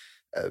listening,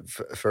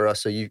 for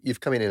us, so you've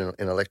come in an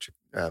electric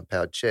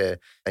powered chair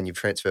and you've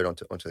transferred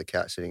onto the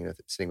couch sitting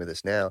with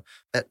us now.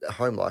 At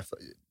home life,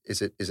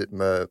 is it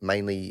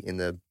mainly in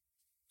the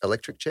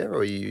electric chair,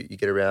 or you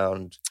get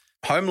around?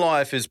 Home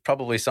life is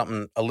probably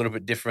something a little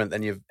bit different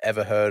than you've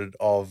ever heard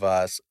of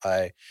a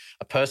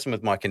person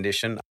with my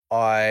condition.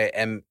 I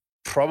am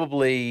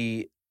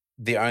probably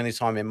the only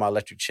time in my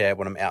electric chair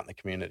when I'm out in the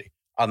community.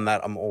 Other than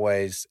that, I'm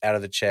always out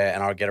of the chair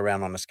and I'll get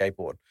around on a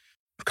skateboard.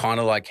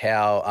 Kind of like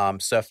how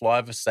surf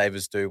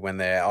lifesavers do when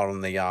they're out on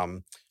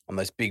on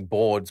those big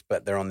boards,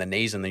 but they're on their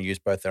knees and they use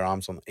both their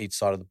arms on each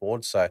side of the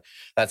board. So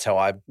that's how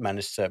I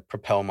managed to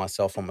propel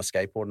myself on my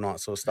skateboard and all that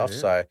sort of stuff. Yeah.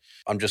 So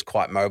I'm just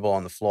quite mobile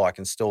on the floor. I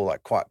can still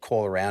like quite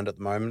crawl around at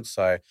the moment.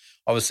 So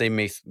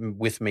obviously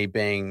with me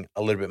being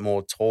a little bit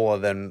more taller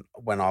than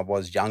when I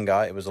was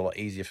younger, it was a lot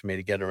easier for me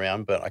to get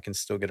around, but I can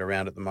still get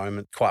around at the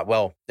moment quite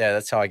well. Yeah,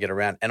 that's how I get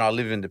around. And I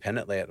live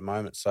independently at the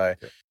moment. So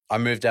I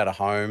moved out of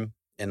home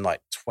in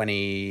like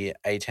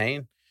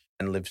 2018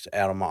 and lived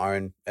out on my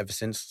own ever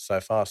since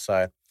so far.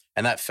 So,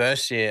 and that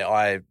first year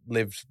I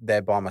lived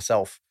there by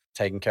myself,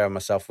 taking care of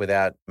myself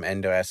without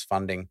NDIS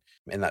funding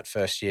in that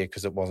first year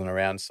because it wasn't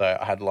around. So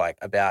I had like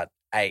about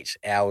 8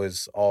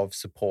 hours of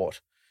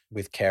support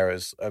with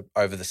carers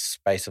over the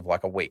space of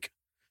like a week.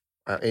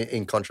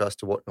 In contrast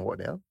to what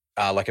now?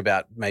 Like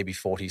about maybe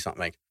 40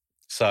 something.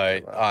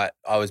 So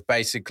I was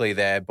basically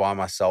there by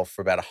myself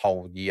for about a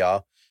whole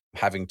year,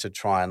 having to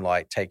try and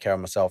like take care of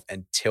myself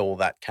until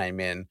that came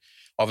in.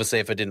 Obviously,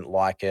 if I didn't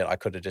like it, I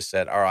could have just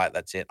said, all right,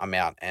 that's it, I'm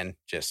out, and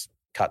just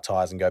cut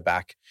ties and go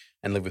back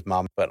and live with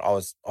mum. But I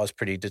was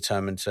pretty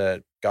determined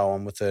to go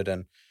on with it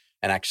and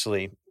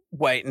actually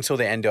wait until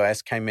the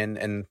NDIS came in,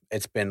 and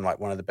it's been like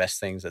one of the best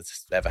things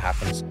that's ever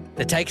happened.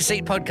 The Take a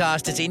Seat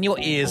podcast is in your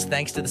ears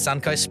thanks to the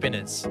Suncoast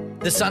Spinners.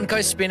 The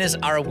Suncoast Spinners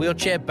are a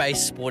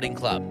wheelchair-based sporting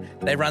club.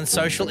 They run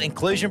social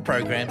inclusion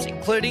programs,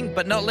 including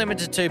but not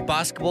limited to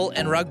basketball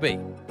and rugby.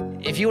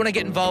 If you want to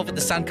get involved with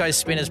the Suncoast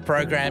Spinners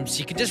programs,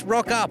 you can just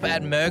rock up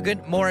at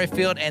Mergen,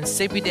 Morayfield and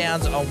Sippy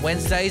Downs on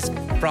Wednesdays,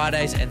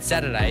 Fridays and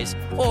Saturdays,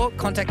 or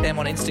contact them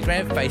on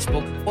Instagram,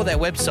 Facebook or their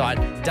website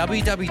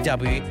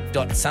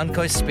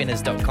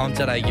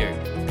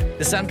www.suncoastspinners.com.au.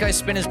 The Suncoast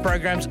Spinners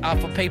programs are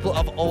for people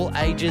of all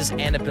ages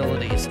and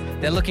abilities.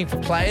 They're looking for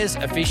players,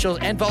 officials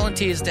and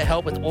volunteers to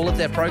help with all of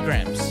their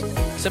programs.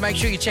 So make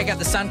sure you check out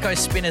the Suncoast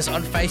Spinners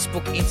on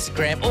Facebook,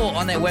 Instagram or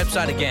on their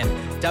website again,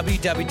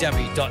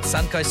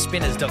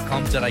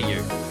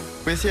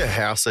 www.suncoastspinners.com.au. With your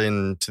house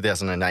in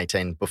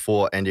 2018,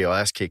 before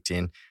NDIS kicked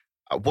in,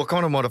 what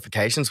kind of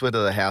modifications were to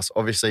the house?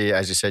 Obviously,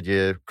 as you said,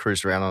 you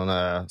cruised around on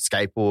a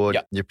skateboard,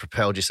 You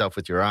propelled yourself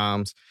with your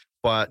arms,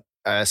 but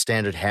a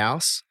standard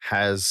house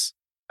has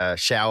a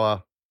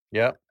shower,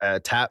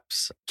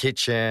 taps,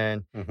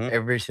 kitchen,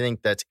 everything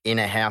that's in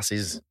a house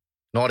is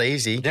not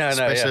easy,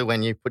 especially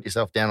when you put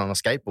yourself down on a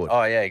skateboard.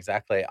 Oh, yeah,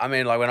 exactly. I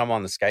mean, like when I'm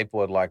on the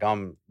skateboard, like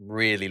I'm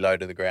really low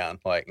to the ground,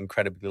 like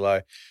incredibly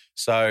low.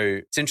 So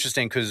it's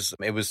interesting because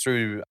it was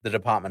through the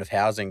Department of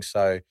Housing.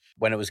 So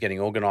when it was getting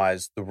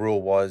organised, the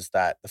rule was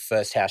that the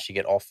first house you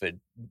get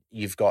offered,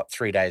 you've got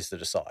 3 days to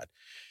decide.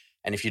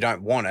 And if you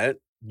don't want it,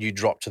 you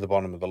drop to the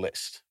bottom of the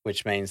list,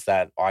 which means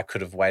that I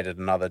could have waited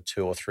another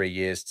 2 or 3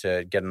 years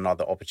to get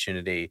another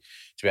opportunity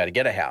to be able to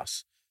get a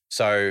house.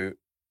 So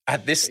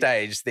at this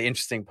stage, the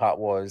interesting part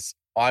was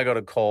I got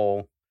a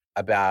call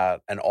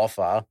about an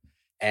offer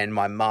and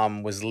my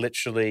mum was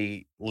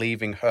literally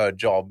leaving her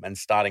job and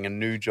starting a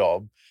new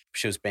job.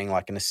 She was being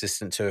like an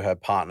assistant to her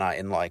partner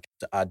in like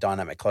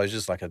Dynamic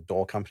Closures, like a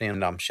door company,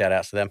 and shout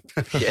out to them.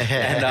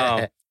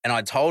 And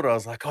I told her, I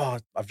was like, oh,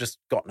 I've just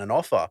gotten an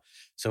offer.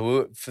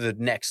 So for the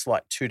next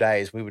like 2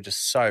 days, we were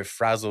just so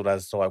frazzled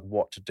as to like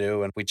what to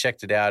do. And we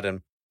checked it out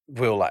and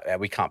we were like,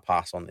 we can't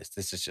pass on this.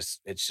 This is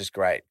just, it's just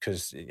great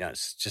because, you know,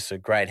 it's just a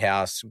great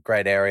house,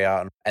 great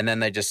area. And then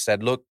they just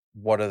said, look,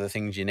 what are the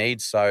things you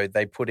need? So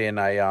they put in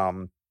a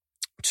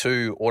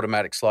 2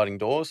 automatic sliding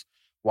doors,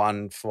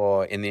 one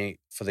for the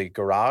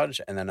garage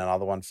and then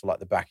another one for like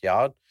the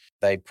backyard.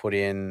 They put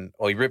in,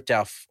 or he ripped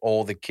off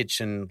all the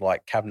kitchen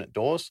like cabinet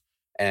doors.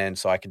 And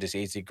so I could just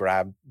easily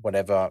grab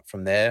whatever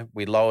from there.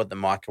 We lowered the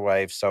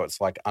microwave so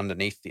it's like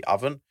underneath the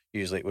oven.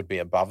 Usually it would be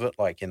above it,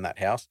 like in that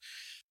house.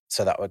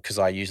 So that would, because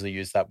I usually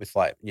use that with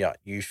like,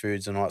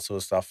 U-Foods and all that sort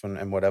of stuff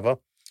and whatever.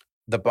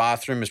 The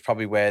bathroom is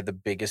probably where the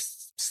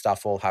biggest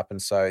stuff all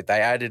happened. So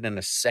they added in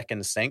a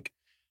second sink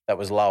that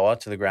was lower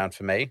to the ground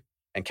for me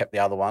and kept the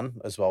other one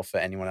as well for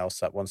anyone else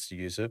that wants to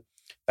use it.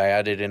 They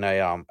added in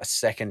a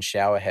second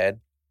shower head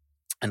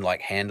and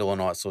like handle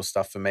and all that sort of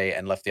stuff for me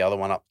and left the other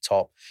one up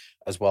top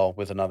as well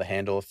with another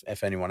handle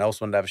if anyone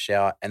else wanted to have a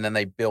shower. And then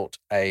they built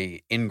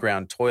a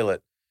in-ground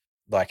toilet,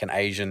 like an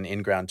Asian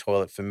in-ground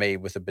toilet for me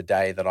with a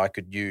bidet that I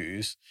could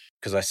use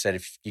because I said,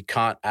 if you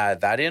can't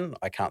add that in,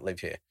 I can't live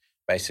here,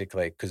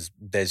 basically, because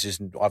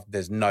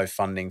there's no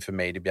funding for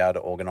me to be able to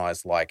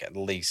organise like at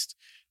least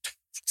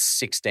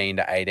 16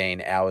 to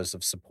 18 hours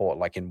of support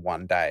like in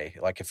one day.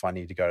 Like if I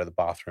need to go to the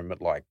bathroom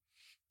at like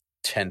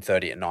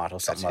 10:30 at night or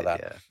something like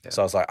that. Yeah.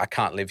 So I was like, I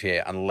can't live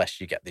here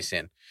unless you get this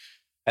in.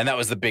 And that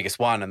was the biggest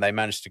one, and they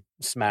managed to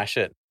smash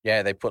it.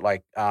 Yeah, they put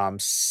like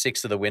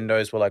 6 of the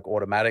windows were like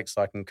automatic,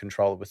 so I can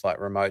control it with like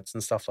remotes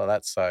and stuff like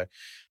that. So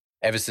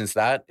ever since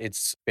that,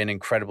 it's been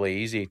incredibly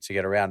easy to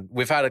get around.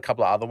 We've had a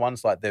couple of other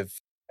ones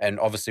and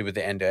obviously with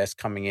the NDIS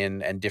coming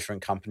in and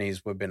different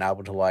companies, we've been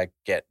able to like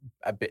get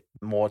a bit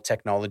more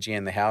technology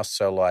in the house.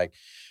 So like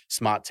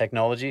smart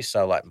technology.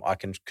 So like I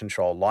can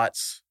control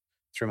lights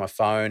through my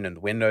phone and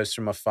windows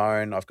through my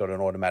phone. I've got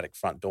an automatic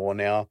front door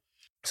now.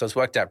 So it's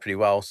worked out pretty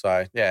well.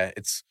 So yeah,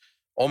 it's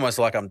almost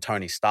like I'm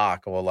Tony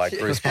Stark or like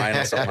Bruce Wayne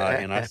or something like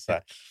that, you know? So,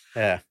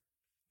 yeah.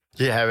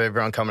 Do you have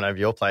everyone coming over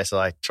your place,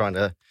 like trying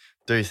to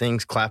do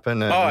things,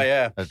 clapping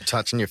and, and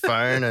touching your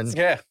phone? And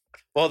Yeah.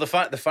 Well, the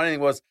funny thing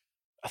was,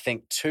 I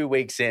think 2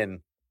 weeks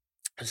in,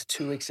 was it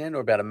 2 weeks in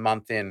or about a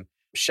month in,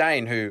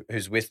 Shane,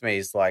 who's with me,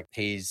 is like,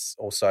 he's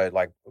also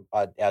like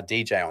our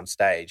DJ on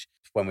stage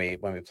when we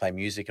play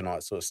music and all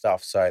that sort of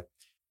stuff. So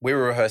we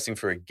were rehearsing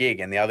for a gig,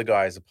 and the other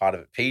guy is a part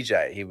of it,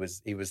 PJ. He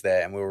was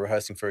there, and we were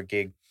rehearsing for a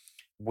gig.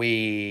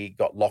 We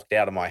got locked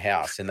out of my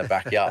house in the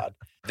backyard.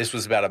 This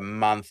was about a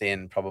month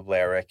in, probably,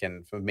 I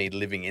reckon, for me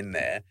living in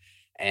there.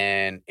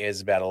 And it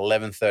was about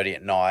 11:30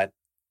 at night,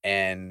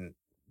 and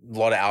a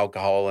lot of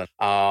alcohol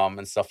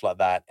and stuff like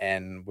that.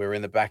 And we were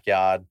in the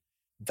backyard.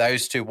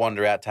 Those two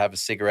wander out to have a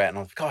cigarette, and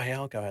I'm like, oh yeah,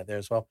 I'll go out there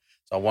as well.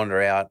 So I wander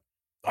out.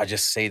 I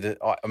just see that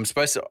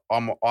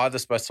I'm either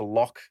supposed to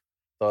lock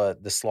the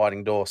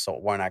sliding door so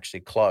it won't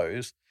actually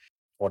close,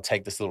 or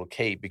take this little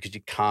key, because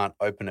you can't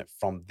open it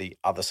from the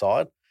other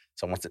side.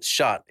 So once it's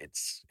shut,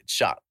 it's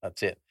shut.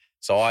 That's it.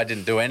 So I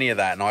didn't do any of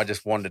that, and I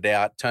just wandered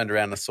out, turned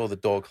around, and saw the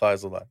door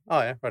close. I was like, oh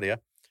yeah, right here.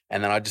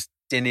 And then I just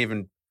didn't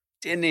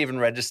even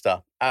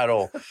register at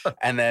all.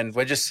 And then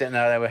we're just sitting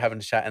out there, we're having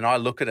a chat, and I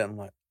look at it and I'm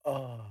like,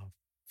 oh,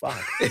 fuck.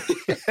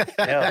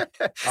 Yeah.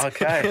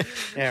 Okay.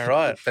 Yeah,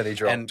 right. Penny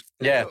dropped. And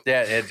yeah,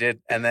 it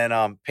did. And then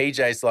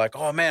PJ's like,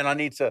 oh man, I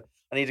need to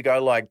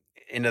go like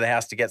into the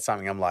house to get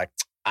something. I'm like,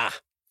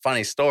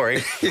 funny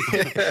story.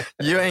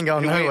 You ain't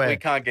going nowhere. We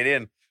can't get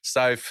in.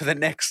 So for the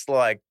next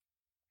like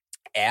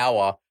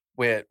hour,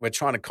 we're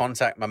trying to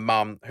contact my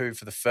mum, who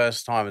for the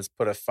first time has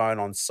put her phone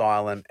on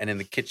silent and in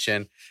the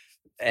kitchen.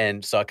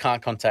 And so I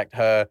can't contact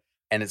her.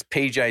 And it's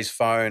PJ's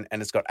phone,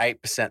 and it's got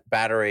 8%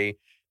 battery.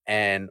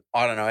 And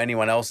I don't know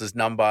anyone else's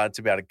number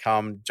to be able to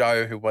come.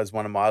 Joe, who was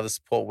one of my other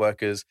support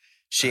workers,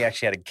 she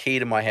actually had a key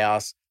to my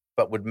house,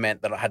 but would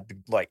meant that I had to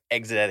like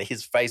exit out of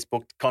his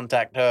Facebook to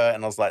contact her.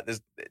 And I was like,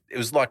 it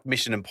was like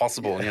Mission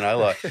Impossible, you know,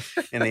 like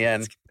in the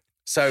end.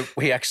 So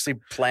we actually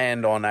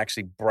planned on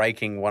actually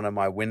breaking one of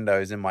my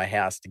windows in my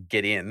house to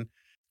get in,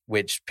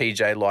 which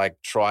PJ like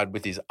tried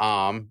with his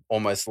arm,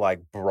 almost like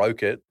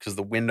broke it because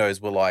the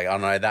windows were like, I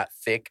don't know, that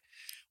thick,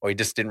 or he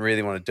just didn't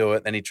really want to do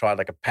it. Then he tried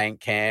like a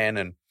paint can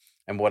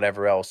and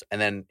whatever else.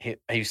 And then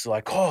he's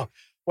like, oh,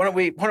 why don't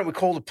we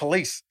call the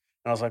police?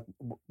 And I was like,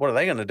 what are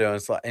they going to do? And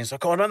he's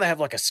like, oh, don't they have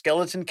like a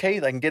skeleton key?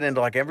 They can get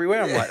into like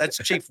everywhere. I'm like, that's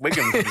Chief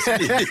Wiggum.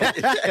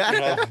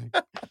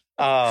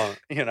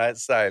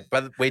 So,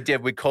 but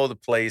we called the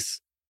police,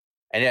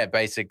 and yeah,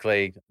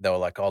 basically they were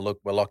like, oh,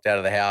 look, we're locked out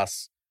of the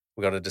house.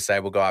 We got a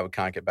disabled guy. We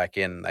can't get back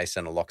in. And they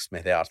sent a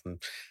locksmith out,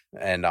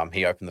 and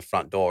he opened the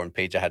front door, and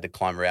PJ had to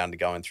climb around to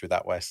go in through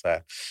that way.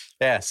 So,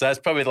 yeah, so that's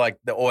probably like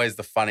always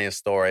the funniest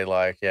story.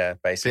 Like, yeah,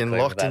 basically. Been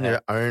locked in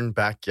your own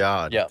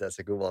backyard. Yeah. That's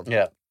a good one.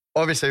 Yeah.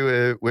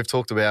 Obviously, we've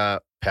talked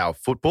about power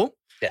football.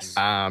 Yes.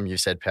 You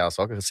said power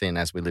soccer, seeing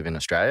as we live in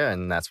Australia,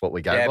 and that's what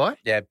we go by.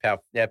 Yeah,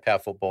 power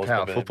football.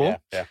 Power football.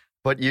 Yeah.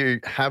 But you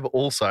have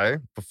also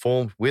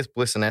performed with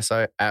Bliss and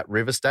Esso at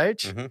River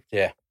Stage. Mm-hmm.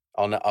 Yeah.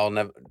 I'll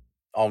never,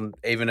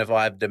 even if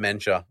I have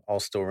dementia,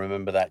 I'll still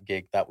remember that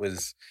gig. That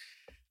was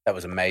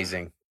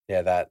amazing.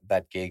 Yeah,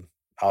 that gig.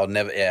 I'll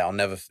never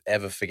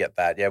ever forget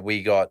that. Yeah,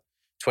 we got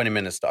 20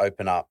 minutes to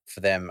open up for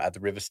them at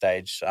the River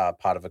Stage,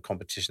 part of a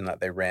competition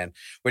that they ran,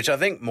 which I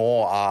think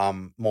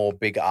more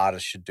big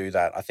artists should do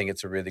that. I think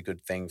it's a really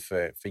good thing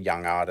for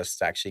young artists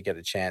to actually get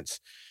a chance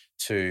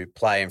to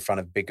play in front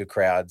of bigger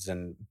crowds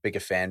and bigger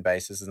fan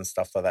bases and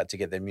stuff like that to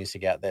get their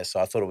music out there. So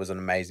I thought it was an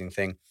amazing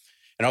thing.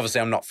 And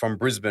obviously I'm not from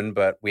Brisbane,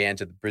 but we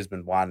entered the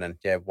Brisbane one and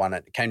won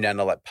it. It came down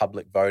to like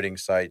public voting.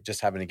 So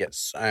just having to get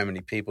so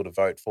many people to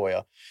vote for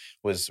you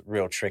was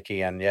real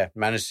tricky, and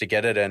managed to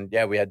get it. And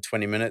we had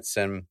 20 minutes.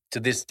 And to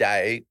this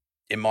day,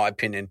 in my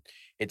opinion,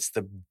 it's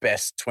the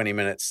best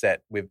 20-minute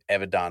set we've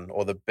ever done,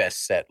 or the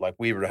best set. Like,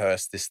 we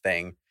rehearsed this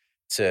thing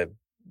to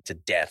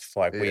death.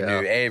 Like, we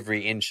knew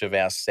every inch of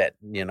our set,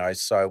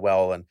 so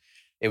well. And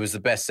it was the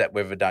best set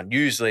we've ever done.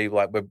 Usually,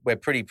 like, we're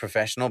pretty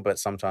professional, but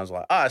sometimes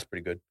like, that's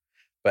pretty good.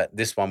 But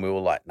this one, we were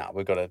like,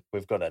 we've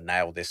got to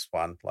nail this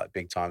one, like,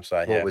 big time.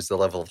 So what was the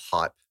level of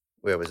hype?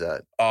 Where was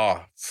that?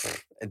 Oh,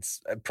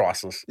 it's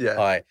priceless. Yeah.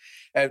 Like,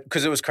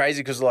 because it was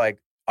crazy. Because like,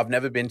 I've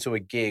never been to a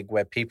gig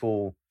where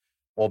people,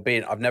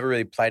 I've never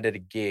really played at a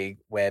gig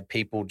where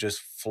people just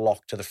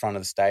flocked to the front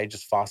of the stage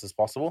as fast as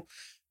possible.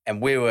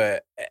 And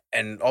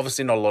and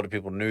obviously not a lot of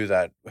people knew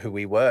that who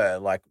we were.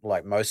 Like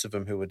most of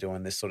them who were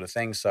doing this sort of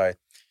thing. So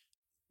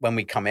when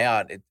we come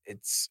out,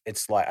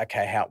 it's like,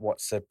 okay,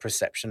 what's the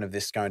perception of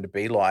this going to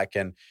be like?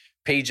 And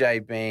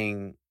PJ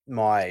being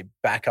my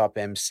backup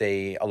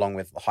MC along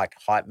with like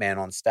hype man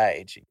on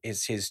stage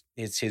is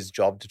his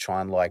job to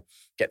try and like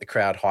get the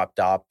crowd hyped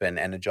up and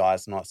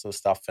energized and all that sort of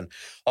stuff. And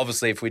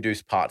obviously if we do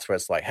parts where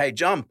it's like, hey,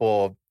 jump,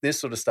 or this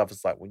sort of stuff,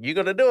 it's like, well, you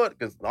got to do it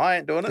because I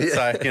ain't doing it.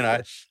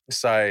 So,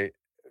 so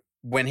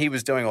when he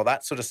was doing all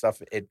that sort of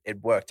stuff, it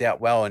worked out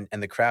well,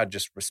 and the crowd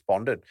just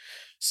responded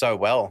so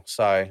well.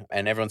 So,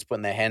 and everyone's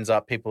putting their hands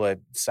up. People are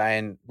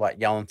saying, like,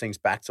 yelling things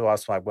back to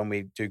us, like when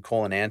we do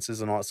call and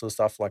answers and all that sort of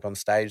stuff, like on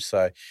stage.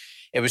 So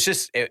it was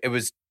just, it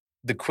was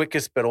the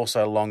quickest but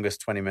also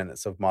longest 20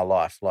 minutes of my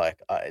life.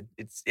 Like,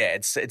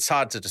 it's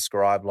hard to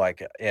describe,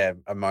 like,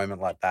 a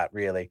moment like that,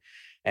 really.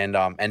 And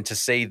to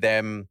see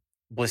them,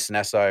 Bliss and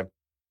Esso,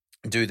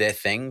 do their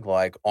thing,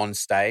 like on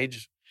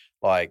stage,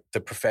 like the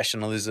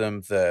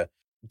professionalism, the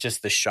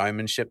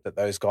showmanship that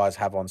those guys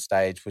have on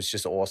stage was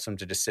just awesome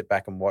to just sit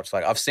back and watch.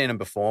 Like, I've seen them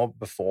before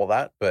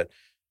that, but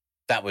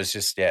that was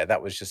just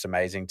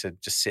amazing to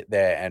just sit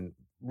there and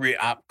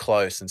up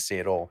close and see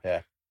it all.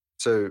 Yeah.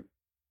 So,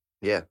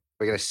 yeah,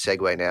 we're going to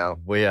segue now.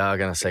 We are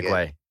going to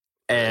segue.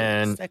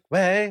 And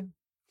segue.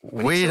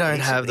 We don't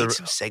have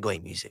some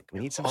segue music. We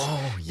need some.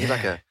 Oh, yeah.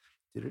 Like a.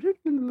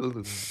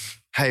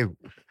 Hey,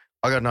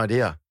 I got an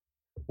idea.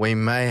 We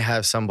may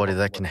have somebody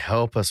that can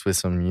help us with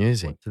some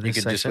music. You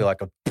could just be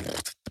like a.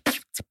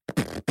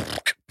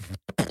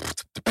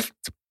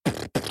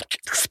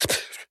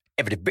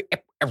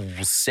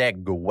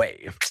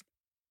 Segue.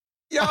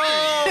 Yo!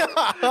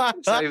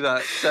 Save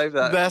that. Save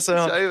That's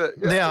Save it.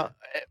 Yeah. Now,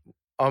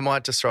 I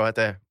might just throw it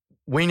there.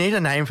 We need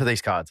a name for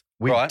these cards.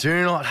 We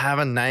do not have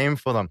a name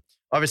for them.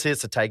 Obviously,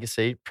 it's a Take a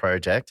Seat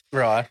project.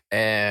 Right.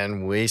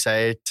 And we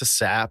say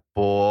TASAP,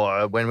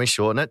 or when we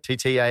shorten it,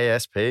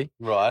 TTASP.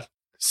 Right.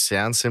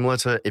 Sounds similar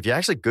to, if you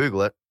actually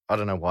Google it, I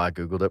don't know why I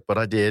Googled it, but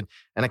I did,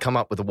 and it come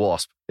up with a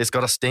wasp. It's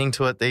got a sting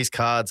to it. These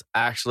cards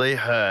actually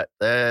hurt.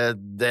 They're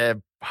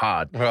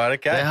hard. Right,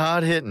 okay. They're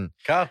hard hitting.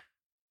 Cool.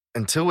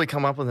 Until we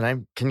come up with a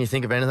name, can you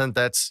think of anything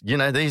that's,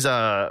 these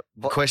are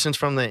questions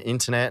from the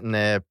internet,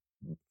 and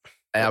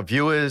our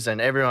viewers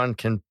and everyone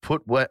can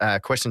put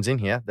questions in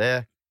here.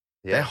 They're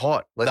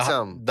hot. Let's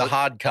the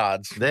hard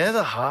cards. They're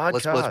the hard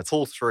cards. Let's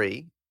pull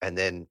 3 and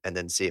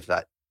then see if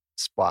that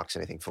sparks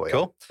anything for you.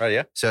 Cool. Right,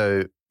 yeah.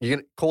 So you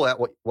can call out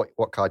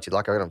what cards you'd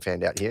like. I got them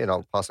fanned out here, and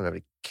I'll pass them over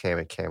to Cam,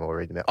 and Cam will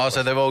read them out. Oh,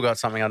 so they've all got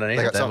something underneath.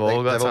 They've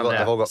all got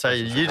something. So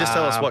you just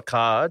tell us what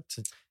card.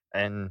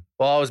 And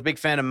well, I was a big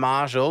fan of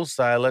Marshall's,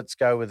 so let's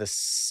go with a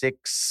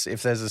 6.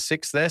 If there's a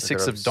 6 there,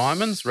 6 of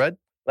diamonds, red.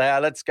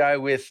 Let's go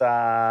with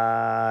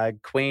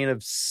Queen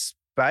of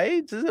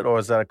Spades. Is it, or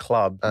is that a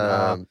club?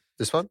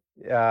 This one?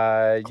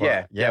 Yeah,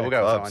 we'll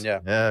go clubs. with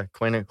that one. Yeah,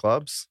 Queen of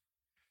Clubs.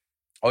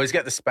 I always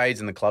get the spades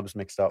and the clubs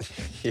mixed up.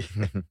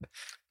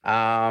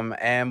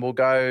 And we'll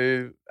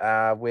go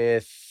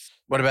with,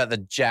 what about the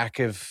Jack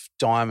of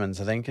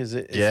Diamonds? I think is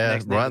it?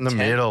 Right in the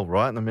middle.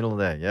 Right in the middle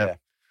there. Yeah.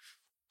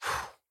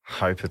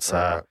 Hope it's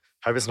not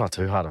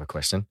too hard of a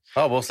question.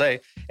 Oh, we'll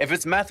see. If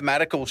it's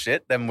mathematical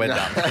shit, then we're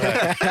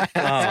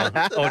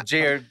done. Or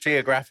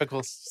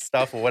geographical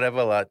stuff or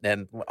whatever, like,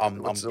 then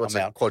I'm what's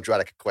out. A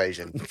quadratic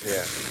equation.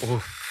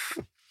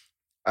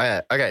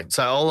 Yeah. Okay.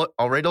 So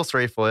I'll read all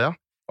 3 for you.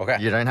 Okay.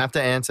 You don't have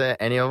to answer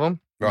any of them.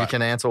 Right. You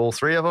can answer all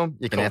 3 of them.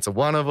 You can answer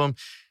one of them.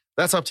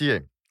 That's up to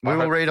you. We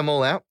will read them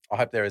all out. I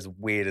hope they're as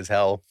weird as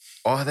hell.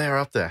 Oh, they're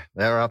up there.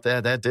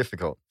 They're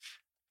difficult.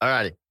 All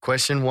righty.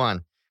 Question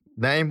 1.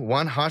 Name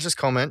one harshest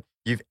comment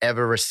you've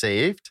ever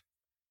received.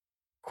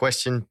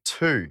 Question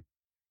 2.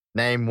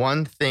 Name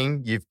one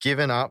thing you've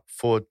given up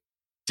for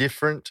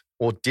different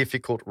or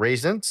difficult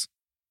reasons.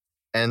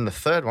 And the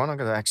third one, I'm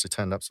going to actually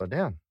turn it upside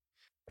down.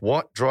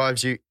 What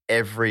drives you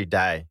every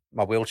day?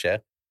 My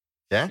wheelchair.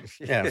 Yeah?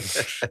 Yeah.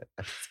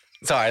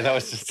 Sorry, that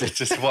was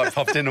just what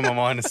popped into my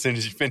mind as soon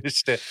as you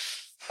finished it.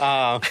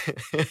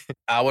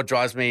 What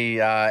drives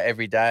me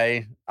every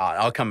day?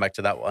 I'll come back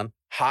to that one.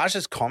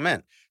 Harshest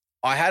comment.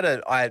 I had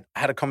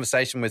a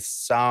conversation with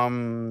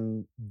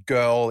some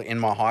girl in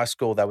my high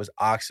school that was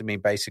asking me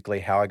basically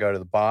how I go to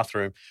the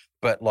bathroom,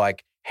 but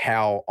like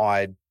how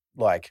I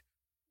like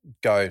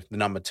go the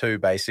number 2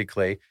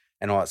 basically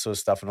and all that sort of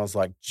stuff. And I was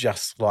like,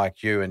 just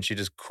like you. And she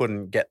just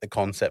couldn't get the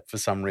concept for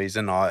some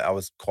reason. I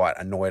was quite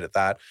annoyed at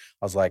that.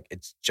 I was like,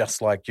 it's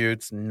just like you.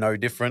 It's no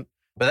different.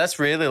 But that's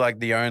really like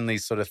the only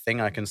sort of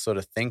thing I can sort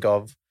of think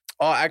of.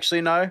 Oh,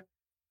 actually, no.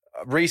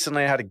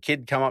 Recently, I had a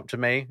kid come up to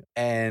me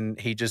and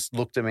he just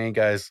looked at me and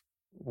goes,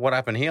 what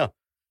happened here?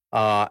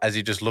 As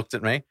he just looked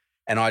at me.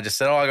 And I just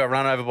said, I got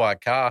run over by a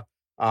car,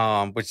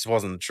 which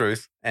wasn't the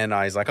truth. And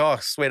he's like, oh,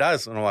 sweet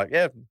as. And I'm like,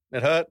 yeah,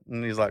 it hurt.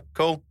 And he's like,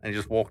 cool. And he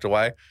just walked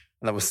away.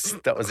 And that was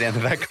the end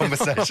of that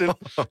conversation.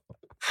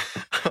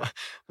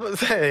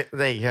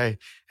 There you go.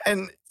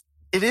 And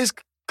it is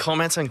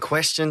comments and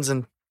questions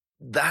and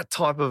that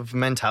type of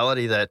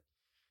mentality that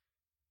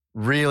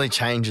really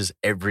changes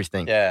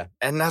everything. Yeah.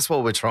 And that's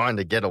what we're trying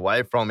to get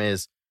away from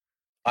is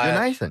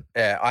Nathan.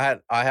 Yeah,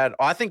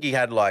 I think he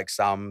had like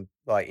some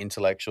like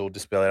intellectual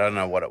disability. I don't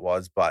know what it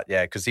was, but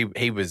yeah, because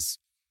he was,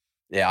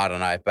 I don't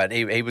know, but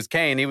he was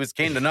keen. He was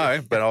keen to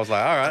know, but I was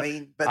like, all right. I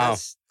mean, but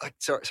that's like,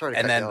 sorry to and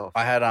cut then you off.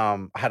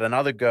 I had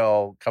another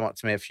girl come up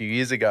to me a few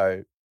years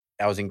ago.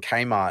 I was in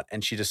Kmart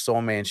and she just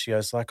saw me and she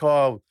goes like,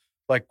 oh,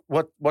 like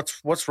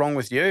what's wrong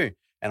with you?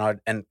 And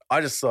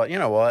I just thought, you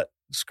know what?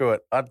 Screw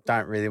it. I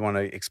don't really want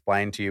to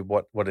explain to you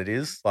what it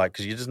is, like,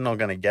 because you're just not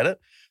going to get it.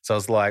 So I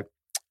was like,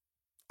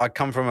 I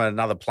come from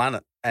another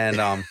planet.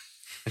 And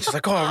she's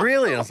like, oh,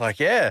 really? And I was like,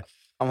 yeah.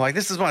 I'm like,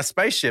 this is my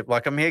spaceship.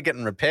 Like, I'm here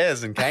getting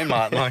repairs in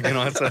Kmart, like, you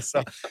know, sort of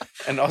stuff.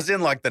 And I was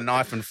in like the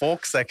knife and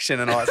fork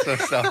section and all that sort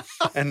of stuff.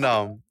 And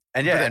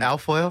yeah, Bit of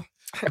alfoil.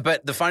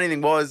 but the funny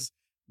thing was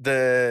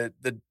the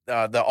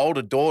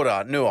older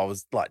daughter knew I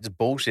was like just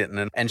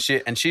bullshitting,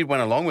 and she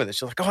went along with it.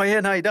 She's like, oh yeah,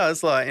 no, he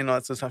does, like, you know,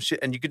 that sort of stuff.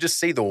 And you could just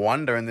see the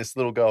wonder in this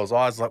little girl's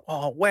eyes, like,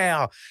 oh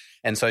wow.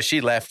 And so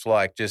she left,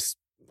 like, just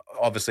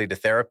obviously to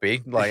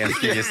therapy, like, and a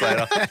few years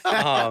later.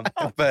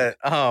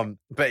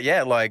 But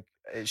yeah, like.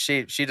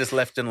 She just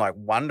left in like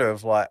wonder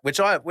of like, which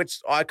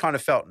I kind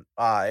of felt,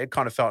 it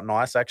kind of felt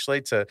nice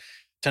actually to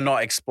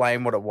not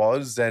explain what it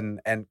was.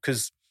 And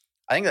because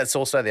I think that's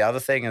also the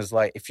other thing is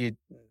like,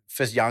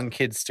 for young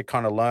kids to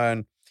kind of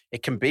learn,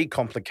 it can be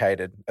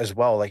complicated as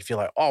well. Like if you're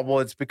like, oh, well,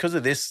 it's because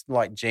of this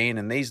like gene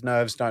and these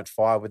nerves don't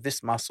fire with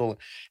this muscle.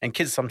 And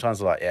kids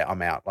sometimes are like, yeah,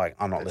 I'm out. Like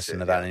I'm not listening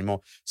to that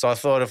anymore. So I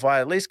thought if I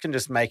at least can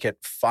just make it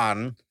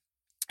fun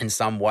in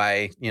some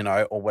way, you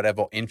know, or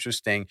whatever,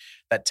 interesting,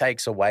 that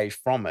takes away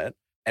from it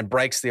and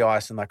breaks the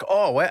ice and like,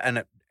 oh,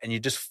 and you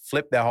just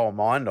flip their whole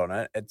mind on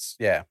it. It's,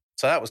 yeah.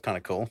 So that was kind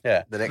of cool.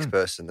 Yeah. The next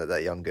person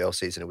that young girl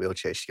sees in a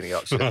wheelchair, she's going to go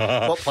up to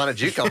her, what planet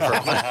did you come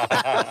from?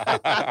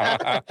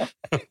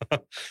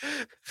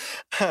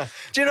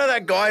 Do you know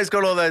that guy's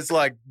got all those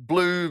like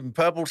blue and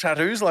purple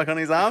tattoos like on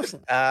his arms?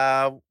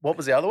 What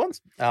was the other ones?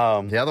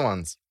 The other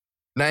ones.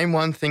 Name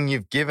one thing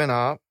you've given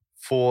up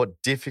for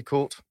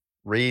difficult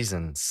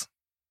reasons.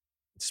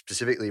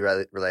 Specifically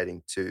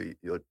relating to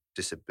your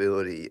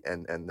disability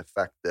and the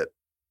fact that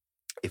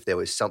if there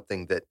was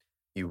something that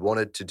you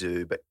wanted to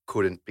do but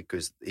couldn't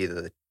because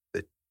either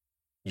that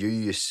you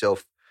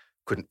yourself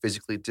couldn't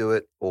physically do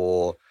it,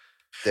 or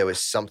there was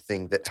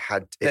something that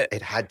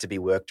had to be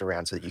worked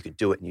around so that you could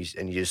do it,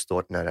 and you just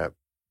thought, no,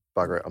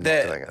 bugger it, I'm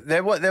not doing it.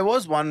 There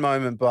was one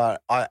moment,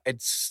 but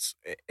it's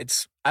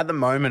at the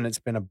moment it's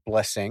been a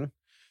blessing.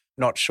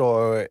 Not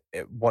sure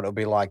what it'll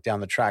be like down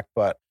the track,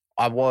 but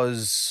I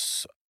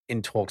was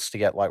in talks to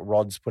get like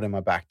rods put in my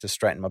back to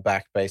straighten my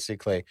back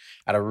basically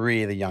at a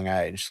really young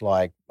age,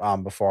 like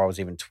before I was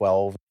even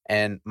 12.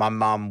 And my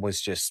mum was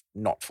just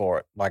not for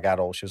it, like at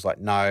all. She was like,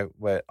 no,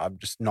 I'm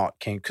just not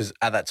keen. Because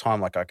at that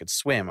time, like I could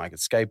swim, I could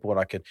skateboard,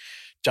 I could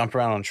jump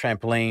around on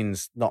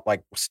trampolines, not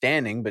like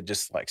standing, but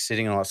just like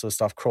sitting and all that sort of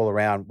stuff, crawl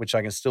around, which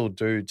I can still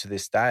do to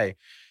this day.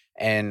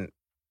 And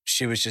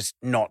she was just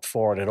not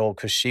for it at all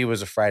because she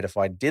was afraid if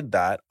I did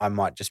that, I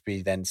might just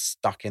be then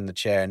stuck in the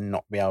chair and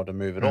not be able to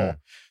move at all.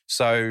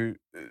 So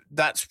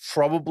that's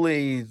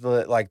probably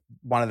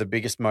one of the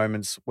biggest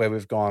moments where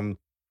we've gone,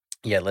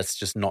 yeah, let's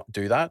just not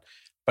do that.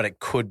 But it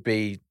could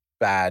be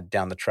bad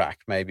down the track,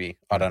 maybe.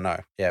 I don't know.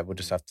 Yeah, we'll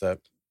just have to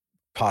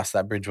pass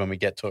that bridge when we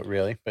get to it,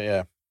 really. But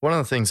yeah. One of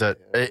the things that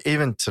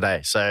even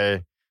today, so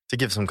to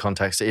give some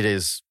context, it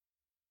is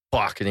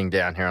bucketing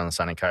down here on the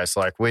Sunny Coast.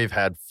 Like we've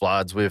had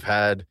floods, we've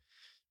had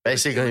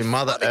basically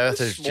Mother Earth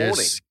has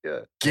just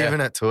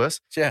given it to us.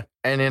 Yeah.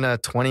 And in a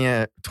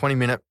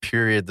 20-minute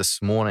period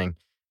this morning,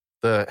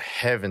 the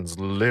heavens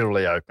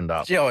literally opened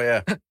up.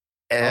 Oh,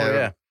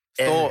 yeah.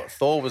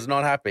 Thor was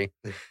not happy.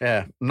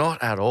 Yeah.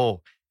 Not at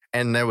all.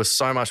 And there was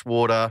so much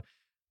water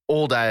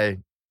all day.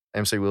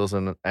 MC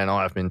Wilson and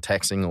I have been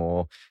texting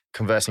or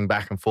conversing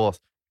back and forth.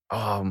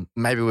 Oh,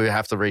 maybe we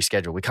have to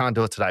reschedule. We can't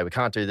do it today. We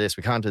can't do this.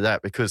 We can't do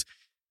that because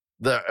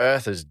the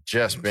earth has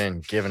just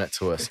been giving it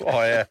to us.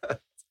 Oh, yeah.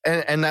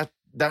 And that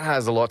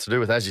has a lot to do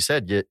with, as you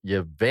said,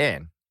 your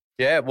van.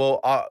 Yeah, well,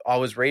 I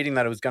was reading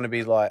that it was going to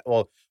be like,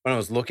 well, when I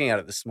was looking at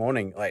it this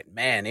morning, like,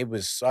 man, it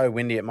was so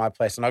windy at my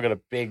place. And I got a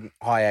big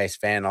high-ace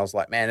fan. I was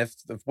like, man, if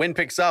the wind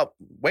picks up,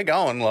 we're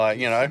going, like,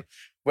 you know,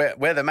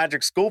 we're the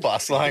magic school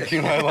bus, like,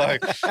 you know,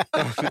 like.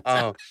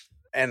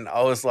 And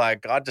I was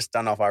like, I just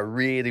don't know if I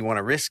really want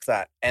to risk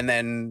that. And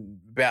then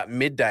about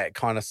midday, it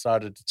kind of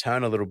started to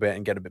turn a little bit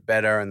and get a bit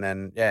better. And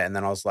then, and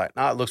then I was like,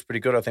 no, it looks pretty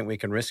good. I think we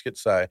can risk it.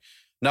 So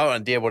no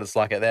idea what it's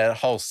like out there. The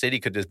whole city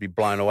could just be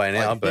blown away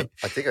now. But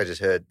I think I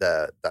just heard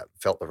that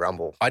felt the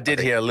rumble. I did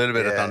hear a little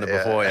bit of thunder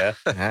before, yeah.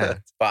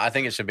 But I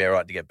think it should be all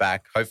right to get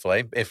back,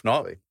 hopefully. If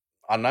not,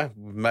 I don't know,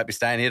 we might be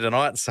staying here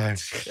tonight. So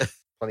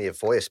plenty of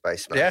foyer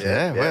space, mate.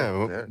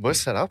 Yeah, we're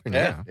set up in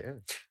here. Yeah.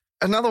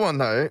 Another one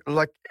though,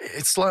 like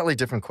it's slightly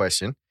different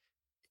question.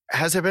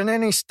 Has there been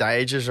any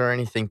stages or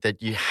anything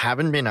that you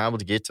haven't been able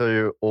to get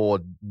to or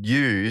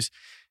use,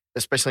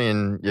 especially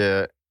in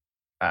your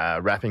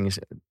rapping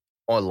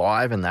or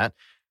live and that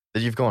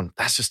you've gone,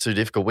 that's just too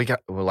difficult?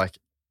 We're like,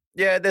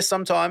 yeah, there's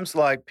sometimes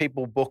like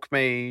people book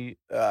me,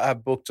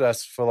 have booked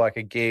us for like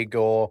a gig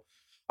or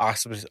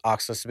asked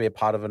us to be a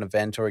part of an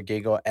event or a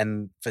gig,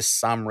 and for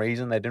some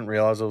reason they didn't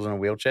realize I was in a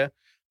wheelchair.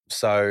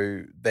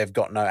 So they've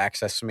got no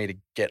access for me to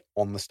get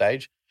on the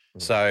stage.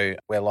 So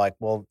we're like,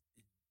 well,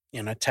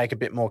 you know, take a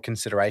bit more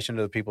consideration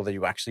to the people that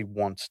you actually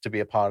want to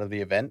be a part of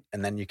the event.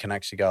 And then you can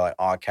actually go like,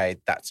 oh, okay,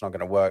 that's not going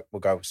to work. We'll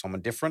go with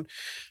someone different.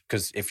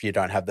 Because if you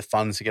don't have the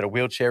funds to get a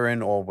wheelchair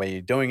in, or where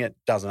you're doing it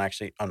doesn't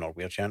actually, not a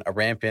wheelchair in, a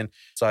ramp in.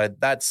 So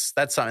that's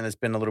something that's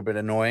been a little bit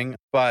annoying.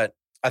 But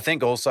I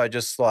think also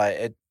just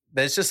like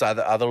there's just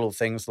other little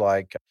things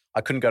like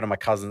I couldn't go to my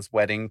cousin's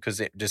wedding because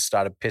it just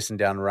started pissing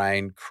down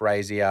rain,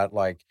 crazy out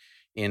like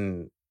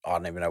in, I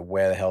don't even know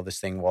where the hell this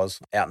thing was,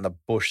 out in the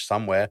bush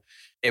somewhere.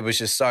 It was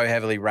just so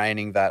heavily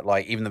raining that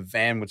like even the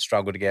van would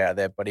struggle to get out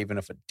there. But even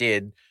if it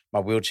did, my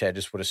wheelchair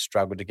just would have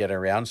struggled to get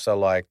around. So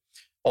like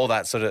all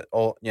that sort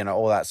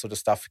of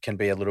stuff can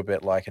be a little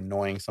bit like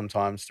annoying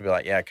sometimes to be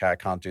like, yeah, okay, I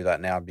can't do that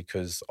now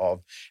because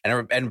of,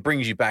 and it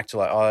brings you back to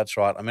like, oh, that's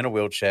right, I'm in a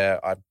wheelchair,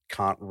 I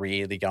can't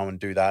really go and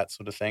do that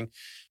sort of thing.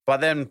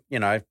 But then, you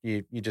know,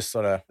 you just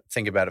sort of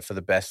think about it for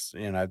the best,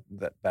 you know,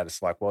 that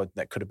it's like, well,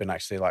 that could have been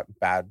actually like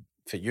bad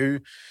for you,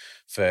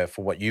 for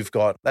what you've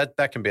got.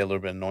 That can be a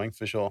little bit annoying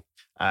for sure.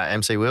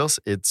 MC Wheels,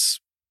 it's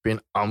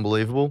been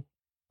unbelievable.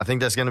 I think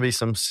there's going to be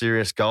some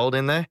serious gold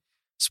in there.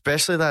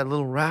 Especially that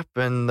little rap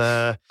and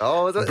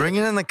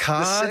bringing in the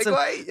cards. The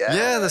segue?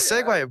 The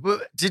segue.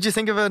 But did you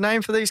think of a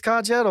name for these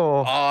cards yet?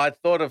 Or I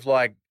thought of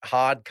like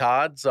hard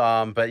cards,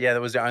 but yeah,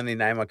 that was the only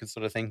name I could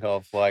sort of think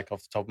of, like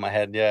off the top of my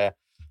head. Yeah.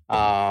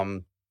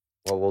 Well,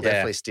 we'll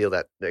definitely steal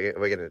that.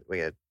 We're gonna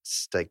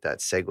stake that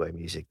segue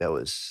music. That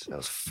was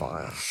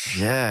fire.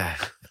 Yeah,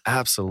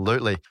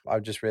 absolutely. I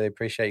just really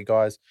appreciate you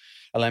guys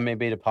allowing me to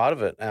be a part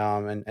of it,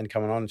 and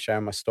coming on and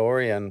sharing my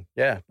story. And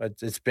yeah,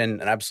 it's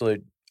been an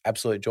absolute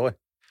joy.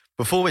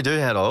 Before we do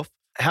head off,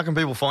 how can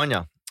people find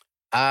you?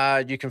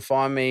 You can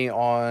find me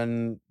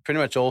on pretty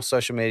much all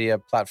social media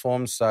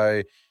platforms.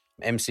 So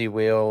MC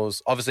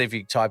Wheels. Obviously, if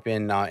you type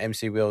in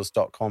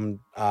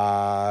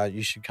mcwheels.com,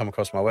 you should come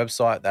across my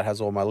website. That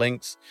has all my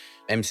links.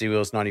 MC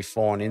Wheels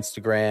 94 on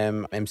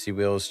Instagram. MC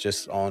Wheels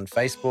just on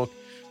Facebook.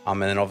 And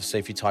then obviously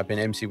if you type in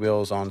MC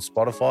Wheels on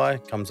Spotify,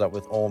 it comes up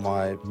with all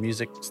my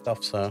music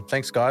stuff. So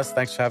thanks, guys.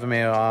 Thanks for having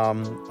me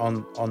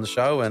on the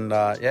show. And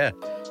yeah,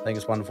 I think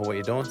it's wonderful what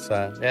you're doing.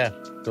 So yeah,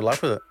 good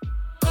luck with it.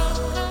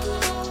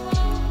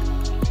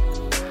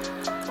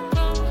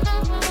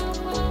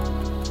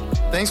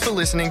 Thanks for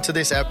listening to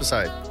this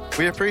episode.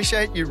 We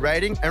appreciate you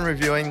rating and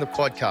reviewing the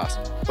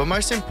podcast, but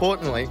most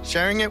importantly,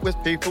 sharing it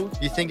with people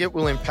you think it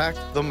will impact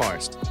the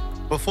most.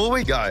 Before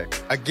we go,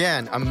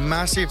 again, a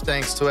massive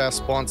thanks to our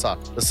sponsor,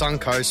 the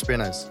Sunco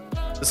Spinners.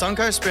 The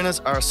Sunco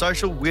Spinners are a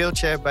social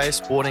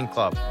wheelchair-based sporting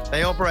club.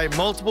 They operate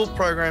multiple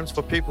programs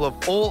for people of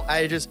all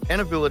ages and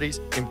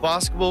abilities in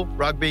basketball,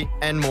 rugby,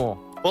 and more.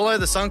 Follow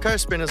the Sunco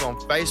Spinners on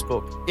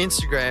Facebook,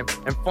 Instagram,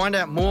 and find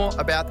out more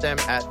about them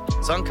at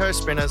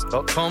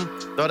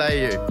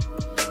suncospinners.com.au.